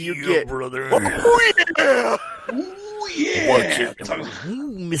crikey, you get brother. Oh yeah! Ooh, yeah!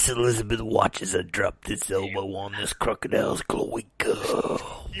 Miss Elizabeth watches her drop this elbow on this crocodile's cloaca.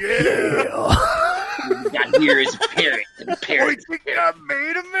 Yeah! Got here is parrot and parrot. I think I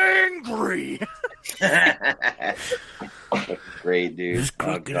made him angry. Great, dude. This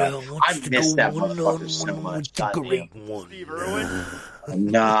crocodile wants I missed that motherfucker so much. Steve Irwin?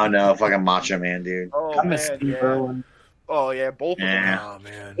 No, fucking Macho Man, dude. Oh, I miss Steve Irwin. Oh, yeah, both of them. Oh,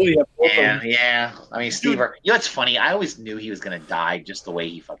 man. Oh, yeah, both of them. Yeah. I mean, Steve Irwin. You know what's funny? I always knew he was going to die just the way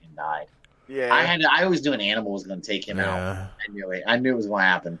he fucking died. Yeah. I always knew an animal was going to take him out. I knew it was going to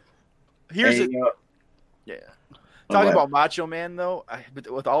happen. Talking about Macho Man, though,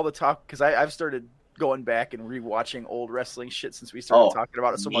 with all the talk, because I've started going back and rewatching old wrestling shit since we started talking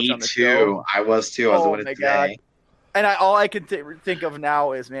about it so much on the show. I was too. I was doing it today. And all I can think of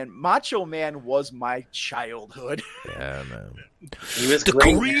now is, man, Macho Man was my childhood. Yeah, man. He was the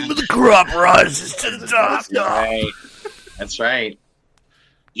great, cream of the crop rises to the top. That's right.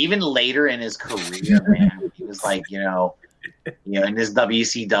 Even later in his career, man, he was like, in his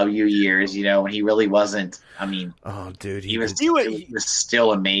WCW years, when he really wasn't. I mean, oh, dude, he was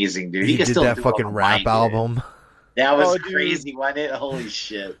still amazing, dude. He did still that fucking rap album. That was crazy, wasn't it? Holy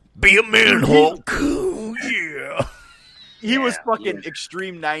shit! Be a man, Hulk. Yeah. He was fucking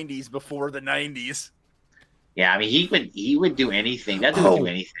extreme 90s before the 90s. Yeah, I mean, he would do anything. That dude would do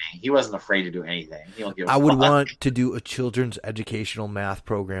anything. He wasn't afraid to do anything. He don't give a I would fuck. want to do a children's educational math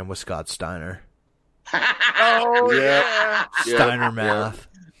program with Scott Steiner. Oh yeah, Steiner math.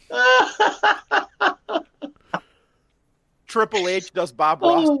 Triple H does Bob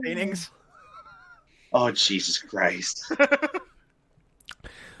Ross paintings. Oh Jesus Christ! At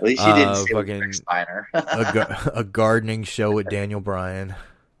least he didn't say fucking Steiner. a gardening show with Daniel Bryan.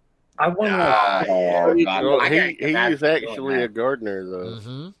 I want he's actually a gardener, though.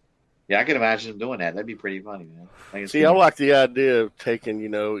 Mm-hmm. Yeah, I can imagine him doing that. That'd be pretty funny, man. I like the idea of taking,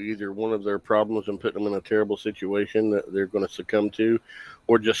 either one of their problems and putting them in a terrible situation that they're going to succumb to,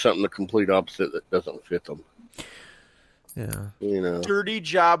 or just something the complete opposite that doesn't fit them. Yeah. Dirty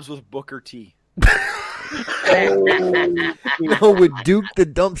Jobs with Booker T. With Duke the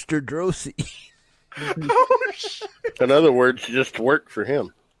Dumpster Drosy. Oh, shit. In other words, just work for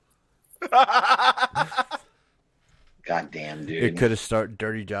him. Goddamn, dude. It could have started.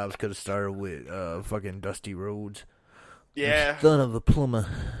 Dirty Jobs could have started with fucking Dusty Rhodes. Yeah. Son of a plumber.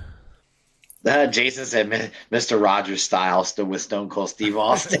 Jason said Mr. Rogers style still with Stone Cold Steve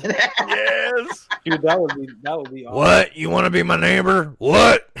Austin. Yes. Dude, that would be awesome. What? You want to be my neighbor?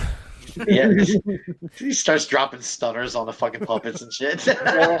 What? Yeah. He starts dropping stunners on the fucking puppets and shit.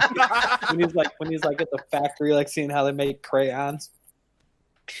 when he's like at the factory, like seeing how they make crayons.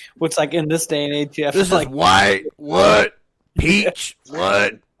 Which, like, in this day and age, you have this to, like, is white. What? Peach.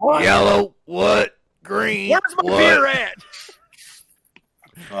 What? Yellow. What? Green. Where's my beer at?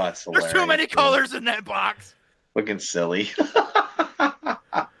 Oh, that's hilarious. There's too many colors in that box. Looking silly.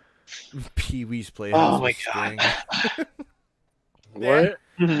 Pee-wee's Playhouse. Oh my god. What?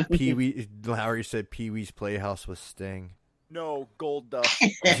 Pee-wee. Lowry said Pee-wee's Playhouse was Sting. No, Gold Dust.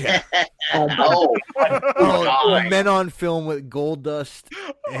 Yeah. Oh, Men on Film with Gold Dust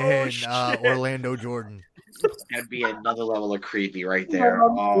and Orlando Jordan. That'd be another level of creepy right there.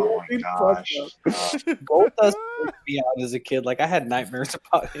 Oh my gosh. Gold Dust freaked me out as a kid. Like, I had nightmares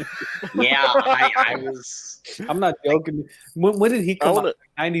about him. Yeah, I was. I'm not joking. When did he come out?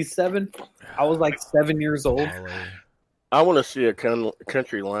 97? I was like 7 years old. I want to see a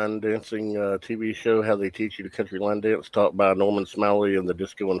country line dancing TV show, how they teach you the country line dance, taught by Norman Smiley and the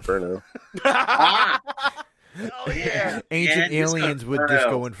Disco Inferno. Oh, yeah. Ancient Aliens with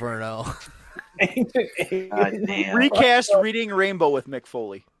Disco Inferno. Recast Reading Rainbow with Mick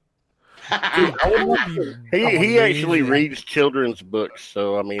Foley. He actually reads children's books,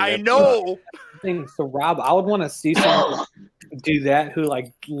 so I mean, I know. So Rob, I would want to see someone do that who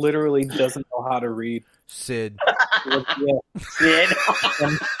like literally doesn't know how to read. Sid. Yeah. Sid.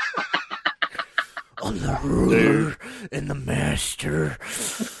 I'm the ruler and the master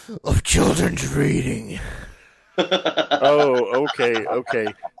of children's reading. Oh, okay.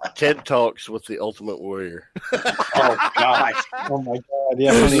 TED Talks with the Ultimate Warrior. Oh God! Oh my God!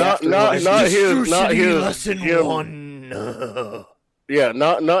 Yeah, not his lesson gym. One. Yeah,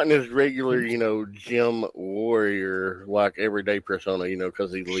 not in his regular, gym warrior like everyday persona,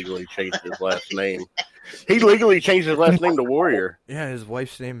 because he legally changed his last name. He legally changed his last name to Warrior. Yeah, his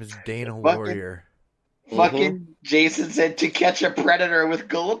wife's name is Dana Warrior. Fucking Jason said To Catch a Predator with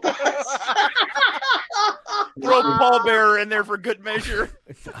Gold Dust. Throw Paul Bearer in there for good measure.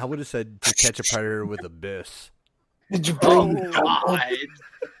 I would have said To Catch a Predator with Abyss. Did you bring God.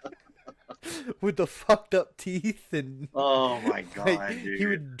 With the fucked up teeth and oh my God, like, dude. He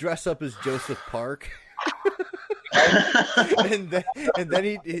would dress up as Joseph Park. and then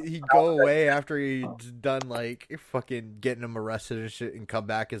he'd go away after he'd done like fucking getting him arrested and shit, and come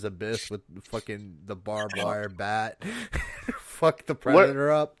back as Abyss with fucking the barbed wire bat. Fuck the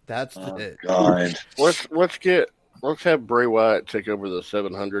Predator up. That's it. God. Let's have Bray Wyatt take over the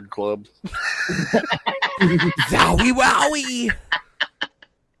 700 Club. Zowie wowie.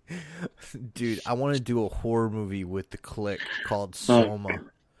 Dude, I want to do a horror movie with the Click called Soma.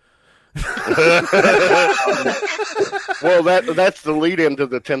 Well, that's the lead into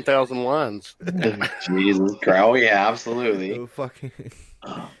the 10,000 lines. Jesus Christ! Oh yeah, absolutely. So fucking.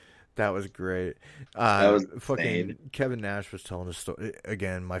 That was great. That was fucking insane. Kevin Nash was telling a story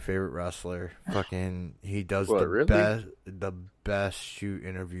again. My favorite wrestler. Fucking, he does the best shoot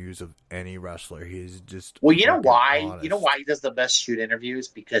interviews of any wrestler. He's just you know why? honest. You know why he does the best shoot interviews?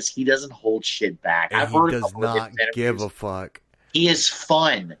 Because he doesn't hold shit back. And I've heard he a does couple of not his interviews. give a fuck. He is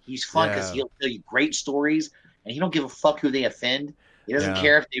fun. He's fun because Yeah. he'll tell you great stories, and he don't give a fuck who they offend. He doesn't Yeah.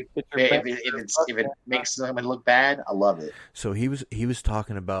 care if it makes someone look bad. I love it. So he was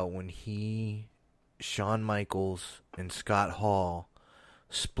talking about when Shawn Michaels and Scott Hall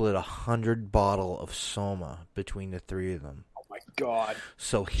split 100 bottle of Soma between the three of them. Oh my god!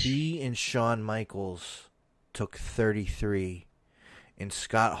 So he and Shawn Michaels took 33, and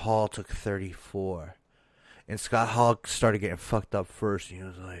Scott Hall took 34. And Scott Hall started getting fucked up first. And he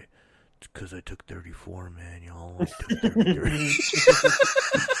was like, "It's because I took 34, man. Y'all only took 33."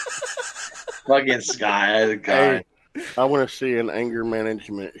 Fucking Sky. Hey, I want to see an anger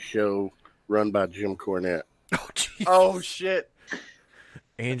management show run by Jim Cornette. Oh, geez. Oh shit!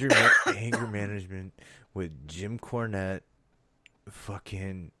 Anger management with Jim Cornette,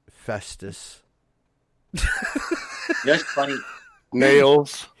 fucking Festus. That's funny.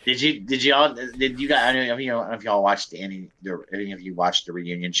 Nails. Did you guys? I don't know if y'all watched any of you watched the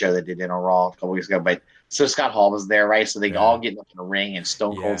reunion show that they did on Raw a couple weeks ago. But so Scott Hall was there, right? So they all get up in the ring, and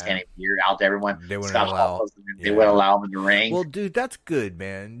Stone Cold's handing beer out to everyone. They wouldn't Scott allow. Hall they wouldn't allow him in the ring. Well, dude, that's good,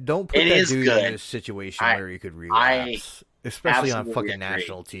 man. Don't put It that is dude good. in a situation where he could relapse, especially on absolutely fucking agree.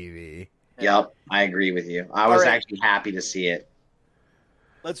 national TV. Yep, I agree with you. I was right. actually happy to see it.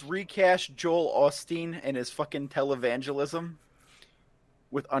 Let's recast Joel Osteen and his fucking televangelism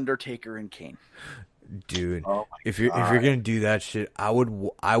with Undertaker and Kane. Dude, Oh my if you're God. gonna do that shit, I would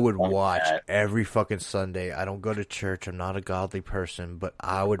watch that. every fucking Sunday. I don't go to church. I'm not a godly person, but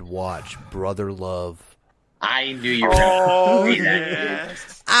I would watch Brother Love. I knew you were going to say that.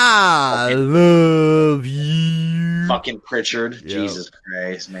 yes. I love you. Fucking Pritchard. Yep. Jesus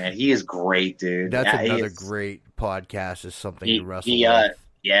Christ, man. He is great, dude. That's Yeah, he another is- great podcast. Is something He- to wrestle he, with.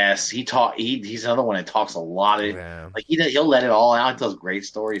 Yes, he's another one that talks a lot of Yeah. like he'll let it all out. He tells great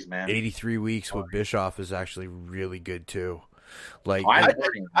stories, man. 83 Weeks with Bischoff is actually really good too. Like, Oh, I I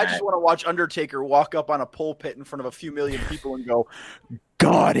I just want to watch Undertaker walk up on a pulpit in front of a few million people and go,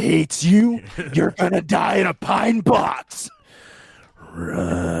 "God hates you. You're gonna die in a pine box."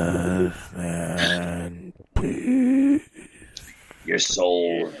 rough man. Your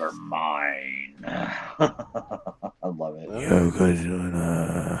souls are mine. I love it.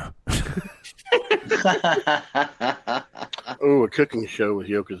 Yokozuna. Oh, a cooking show with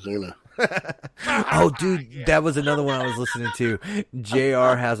Yokozuna. Oh, dude, that was another one I was listening to.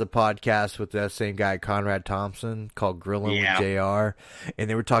 JR has a podcast with that same guy, Conrad Thompson, called Grillin' with JR. And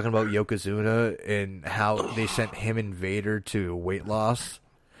they were talking about Yokozuna and how they sent him and Vader to weight loss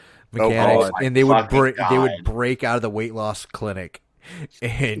mechanics. Oh, and they would fucking break out of the weight loss clinic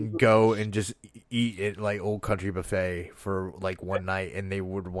and go and just eat at like Old Country Buffet for like one night. And they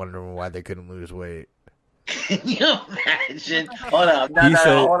would wonder why they couldn't lose weight. Can you imagine? Hold on, He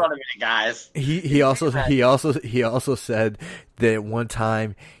said- hold on a minute, guys. He also said that one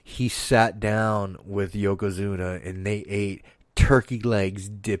time he sat down with Yokozuna and they ate turkey legs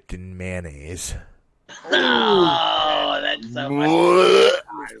dipped in mayonnaise. Oh, that's so much.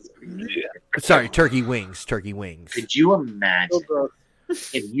 Sorry, turkey wings. Turkey wings. Could you imagine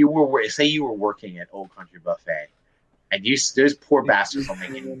if you were say you were working at Old Country Buffet and those poor bastards are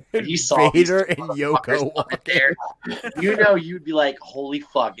making and you saw Vader these and motherfuckers Yoko up there, you'd be like, holy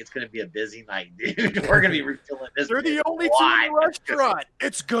fuck, it's gonna be a busy night, dude. We're gonna be refilling this. They're the bitch only two live. in the restaurant.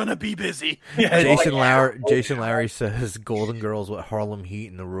 It's gonna be busy. Jason Lowry says Golden Girls with Harlem Heat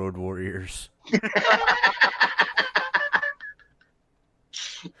and the Road Warriors.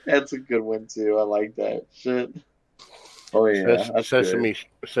 That's a good one too. I like that shit. Oh yeah, that's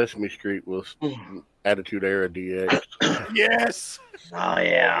Sesame Street was Attitude Era DX. Yes. good. Oh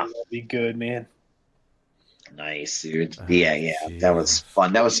yeah, That'd be good, man. nice, dude. Yeah. That was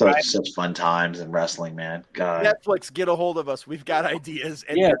fun. That was such fun times in wrestling, man. God. Netflix, get a hold of us. We've got ideas.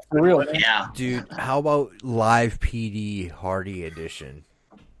 And Yeah, for real. Yeah. Dude, how about Live PD Hardy Edition?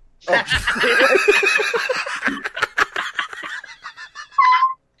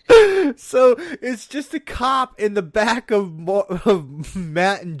 So it's just a cop in the back of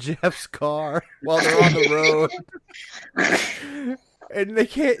Matt and Jeff's car while they're on the road. and they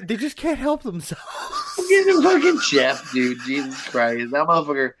just can't help themselves. Getting fucking Jeff, dude. Jesus Christ, that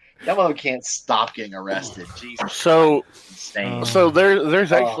motherfucker can't stop getting arrested. Jesus. So Christ,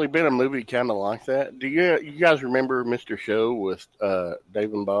 there's actually been a movie kind of like that. Do you guys remember Mr. Show with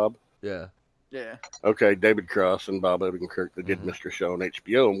Dave and Bob? Yeah. Yeah. Okay, David Cross and Bob Odenkirk that did Mr. Show on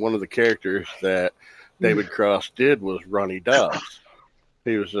HBO, and one of the characters that David Cross did was Ronnie Dobbs.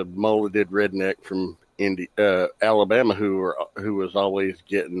 He was a mulleted redneck from Alabama who was always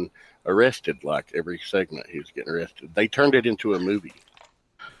getting arrested. Like every segment, he was getting arrested. They turned it into a movie.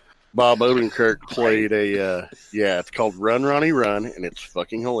 Bob Odenkirk played it's called Run, Ronnie, Run, and it's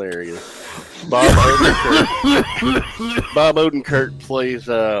fucking hilarious. Bob Odenkirk plays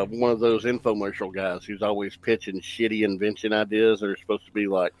one of those infomercial guys who's always pitching shitty invention ideas that are supposed to be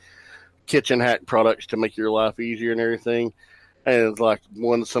like kitchen hack products to make your life easier and everything. And it's like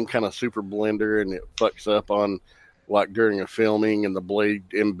some kind of super blender, and it fucks up on like during a filming, and the blade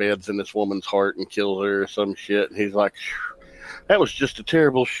embeds in this woman's heart and kills her or some shit. And he's like, that was just a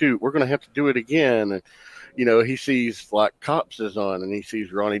terrible shoot. We're going to have to do it again. And, he sees like Cops is on, and he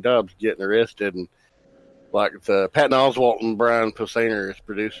sees Ronnie Dobbs getting arrested. And like the Patton Oswalt and Brian Posehner as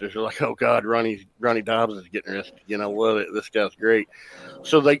producers are like, oh God, Ronnie Dobbs is getting arrested again. I love it. This guy's great.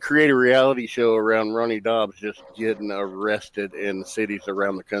 So they create a reality show around Ronnie Dobbs just getting arrested in cities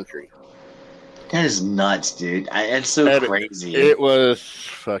around the country. That is nuts, dued. It's so crazy. It was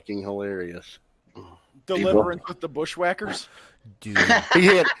fucking hilarious. Deliverance with the Bushwhackers. Dude, he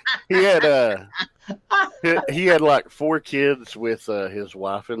had like 4 kids with his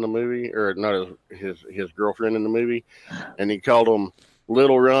wife in the movie, or not his girlfriend in the movie, and he called them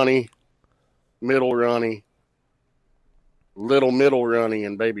Little Ronnie, Middle Ronnie, Little Middle Ronnie,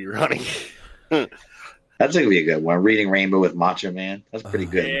 and Baby Ronnie. That's gonna be a good one. Reading Rainbow with Macho Man. That's pretty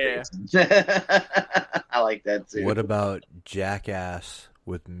good. Yeah. I like that too. What about Jackass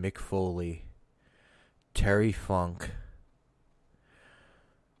with Mick Foley, Terry Funk,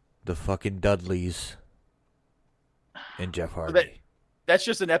 the fucking Dudleys, and Jeff Hardy? That's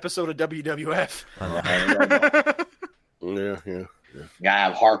just an episode of WWF. Yeah. Gotta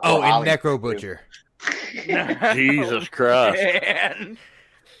have hardcore. Oh, and Necro Butcher. Jesus Christ. Man.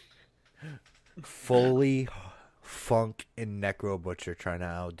 Foley, Funk, and Necro Butcher trying to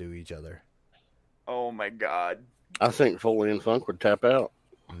outdo each other. Oh my God. I think Foley and Funk would tap out.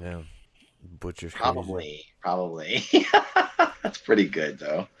 Yeah. Butcher's probably. That's pretty good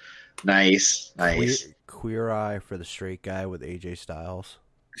though. Nice. Queer Eye for the Straight Guy with AJ Styles.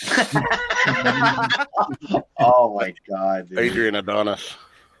 Oh my God, dude. Adrian Adonis.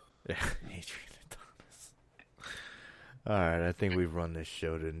 Yeah, Adrian Adonis. All right, I think we've run this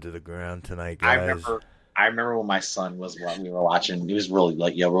show into the ground tonight, guys. I remember when my son we were watching. He was really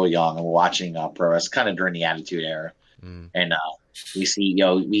real young, and we're watching pro wrestling kind of during the Attitude Era, and we see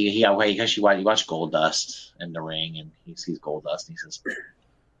he watch Goldust in the ring, and he sees Goldust, and he says,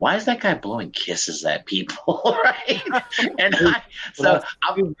 why is that guy blowing kisses at people, right? And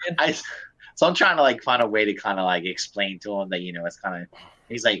I'm trying to like find a way to kind of like explain to him that it's kind of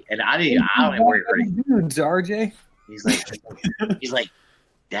he's like, and I don't know where you're hurting dudes, RJ. He's like,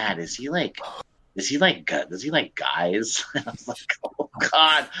 Dad, does he like guys? I was like, oh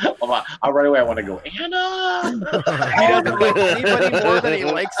God, I'll right away. I want to go, Anna. He doesn't like anybody more than he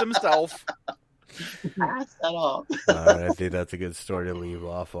likes himself. Pass that off. All right, I think that's a good story to leave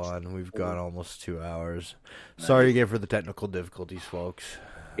off on. We've gone almost 2 hours. Sorry again for the technical difficulties, folks.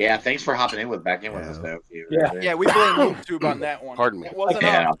 Yeah, thanks for hopping back in with us, though. Yeah, we blame YouTube on that one. Pardon me. It wasn't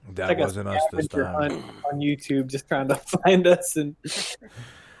us. That wasn't us this time. On YouTube, just trying to find us and.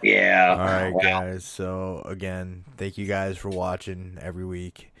 Yeah. All right, guys. So again, thank you guys for watching every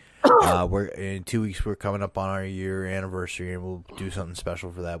week. We're in 2 weeks. We're coming up on our year anniversary, and we'll do something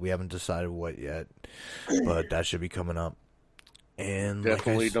special for that. We haven't decided what yet, but that should be coming up. And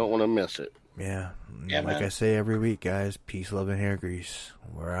definitely don't want to miss it. Yeah, like I say every week, guys. Peace, love, and hair grease.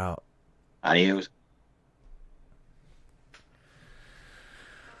 We're out. Adios.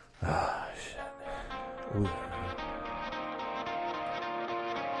 Ah, shit. Ooh.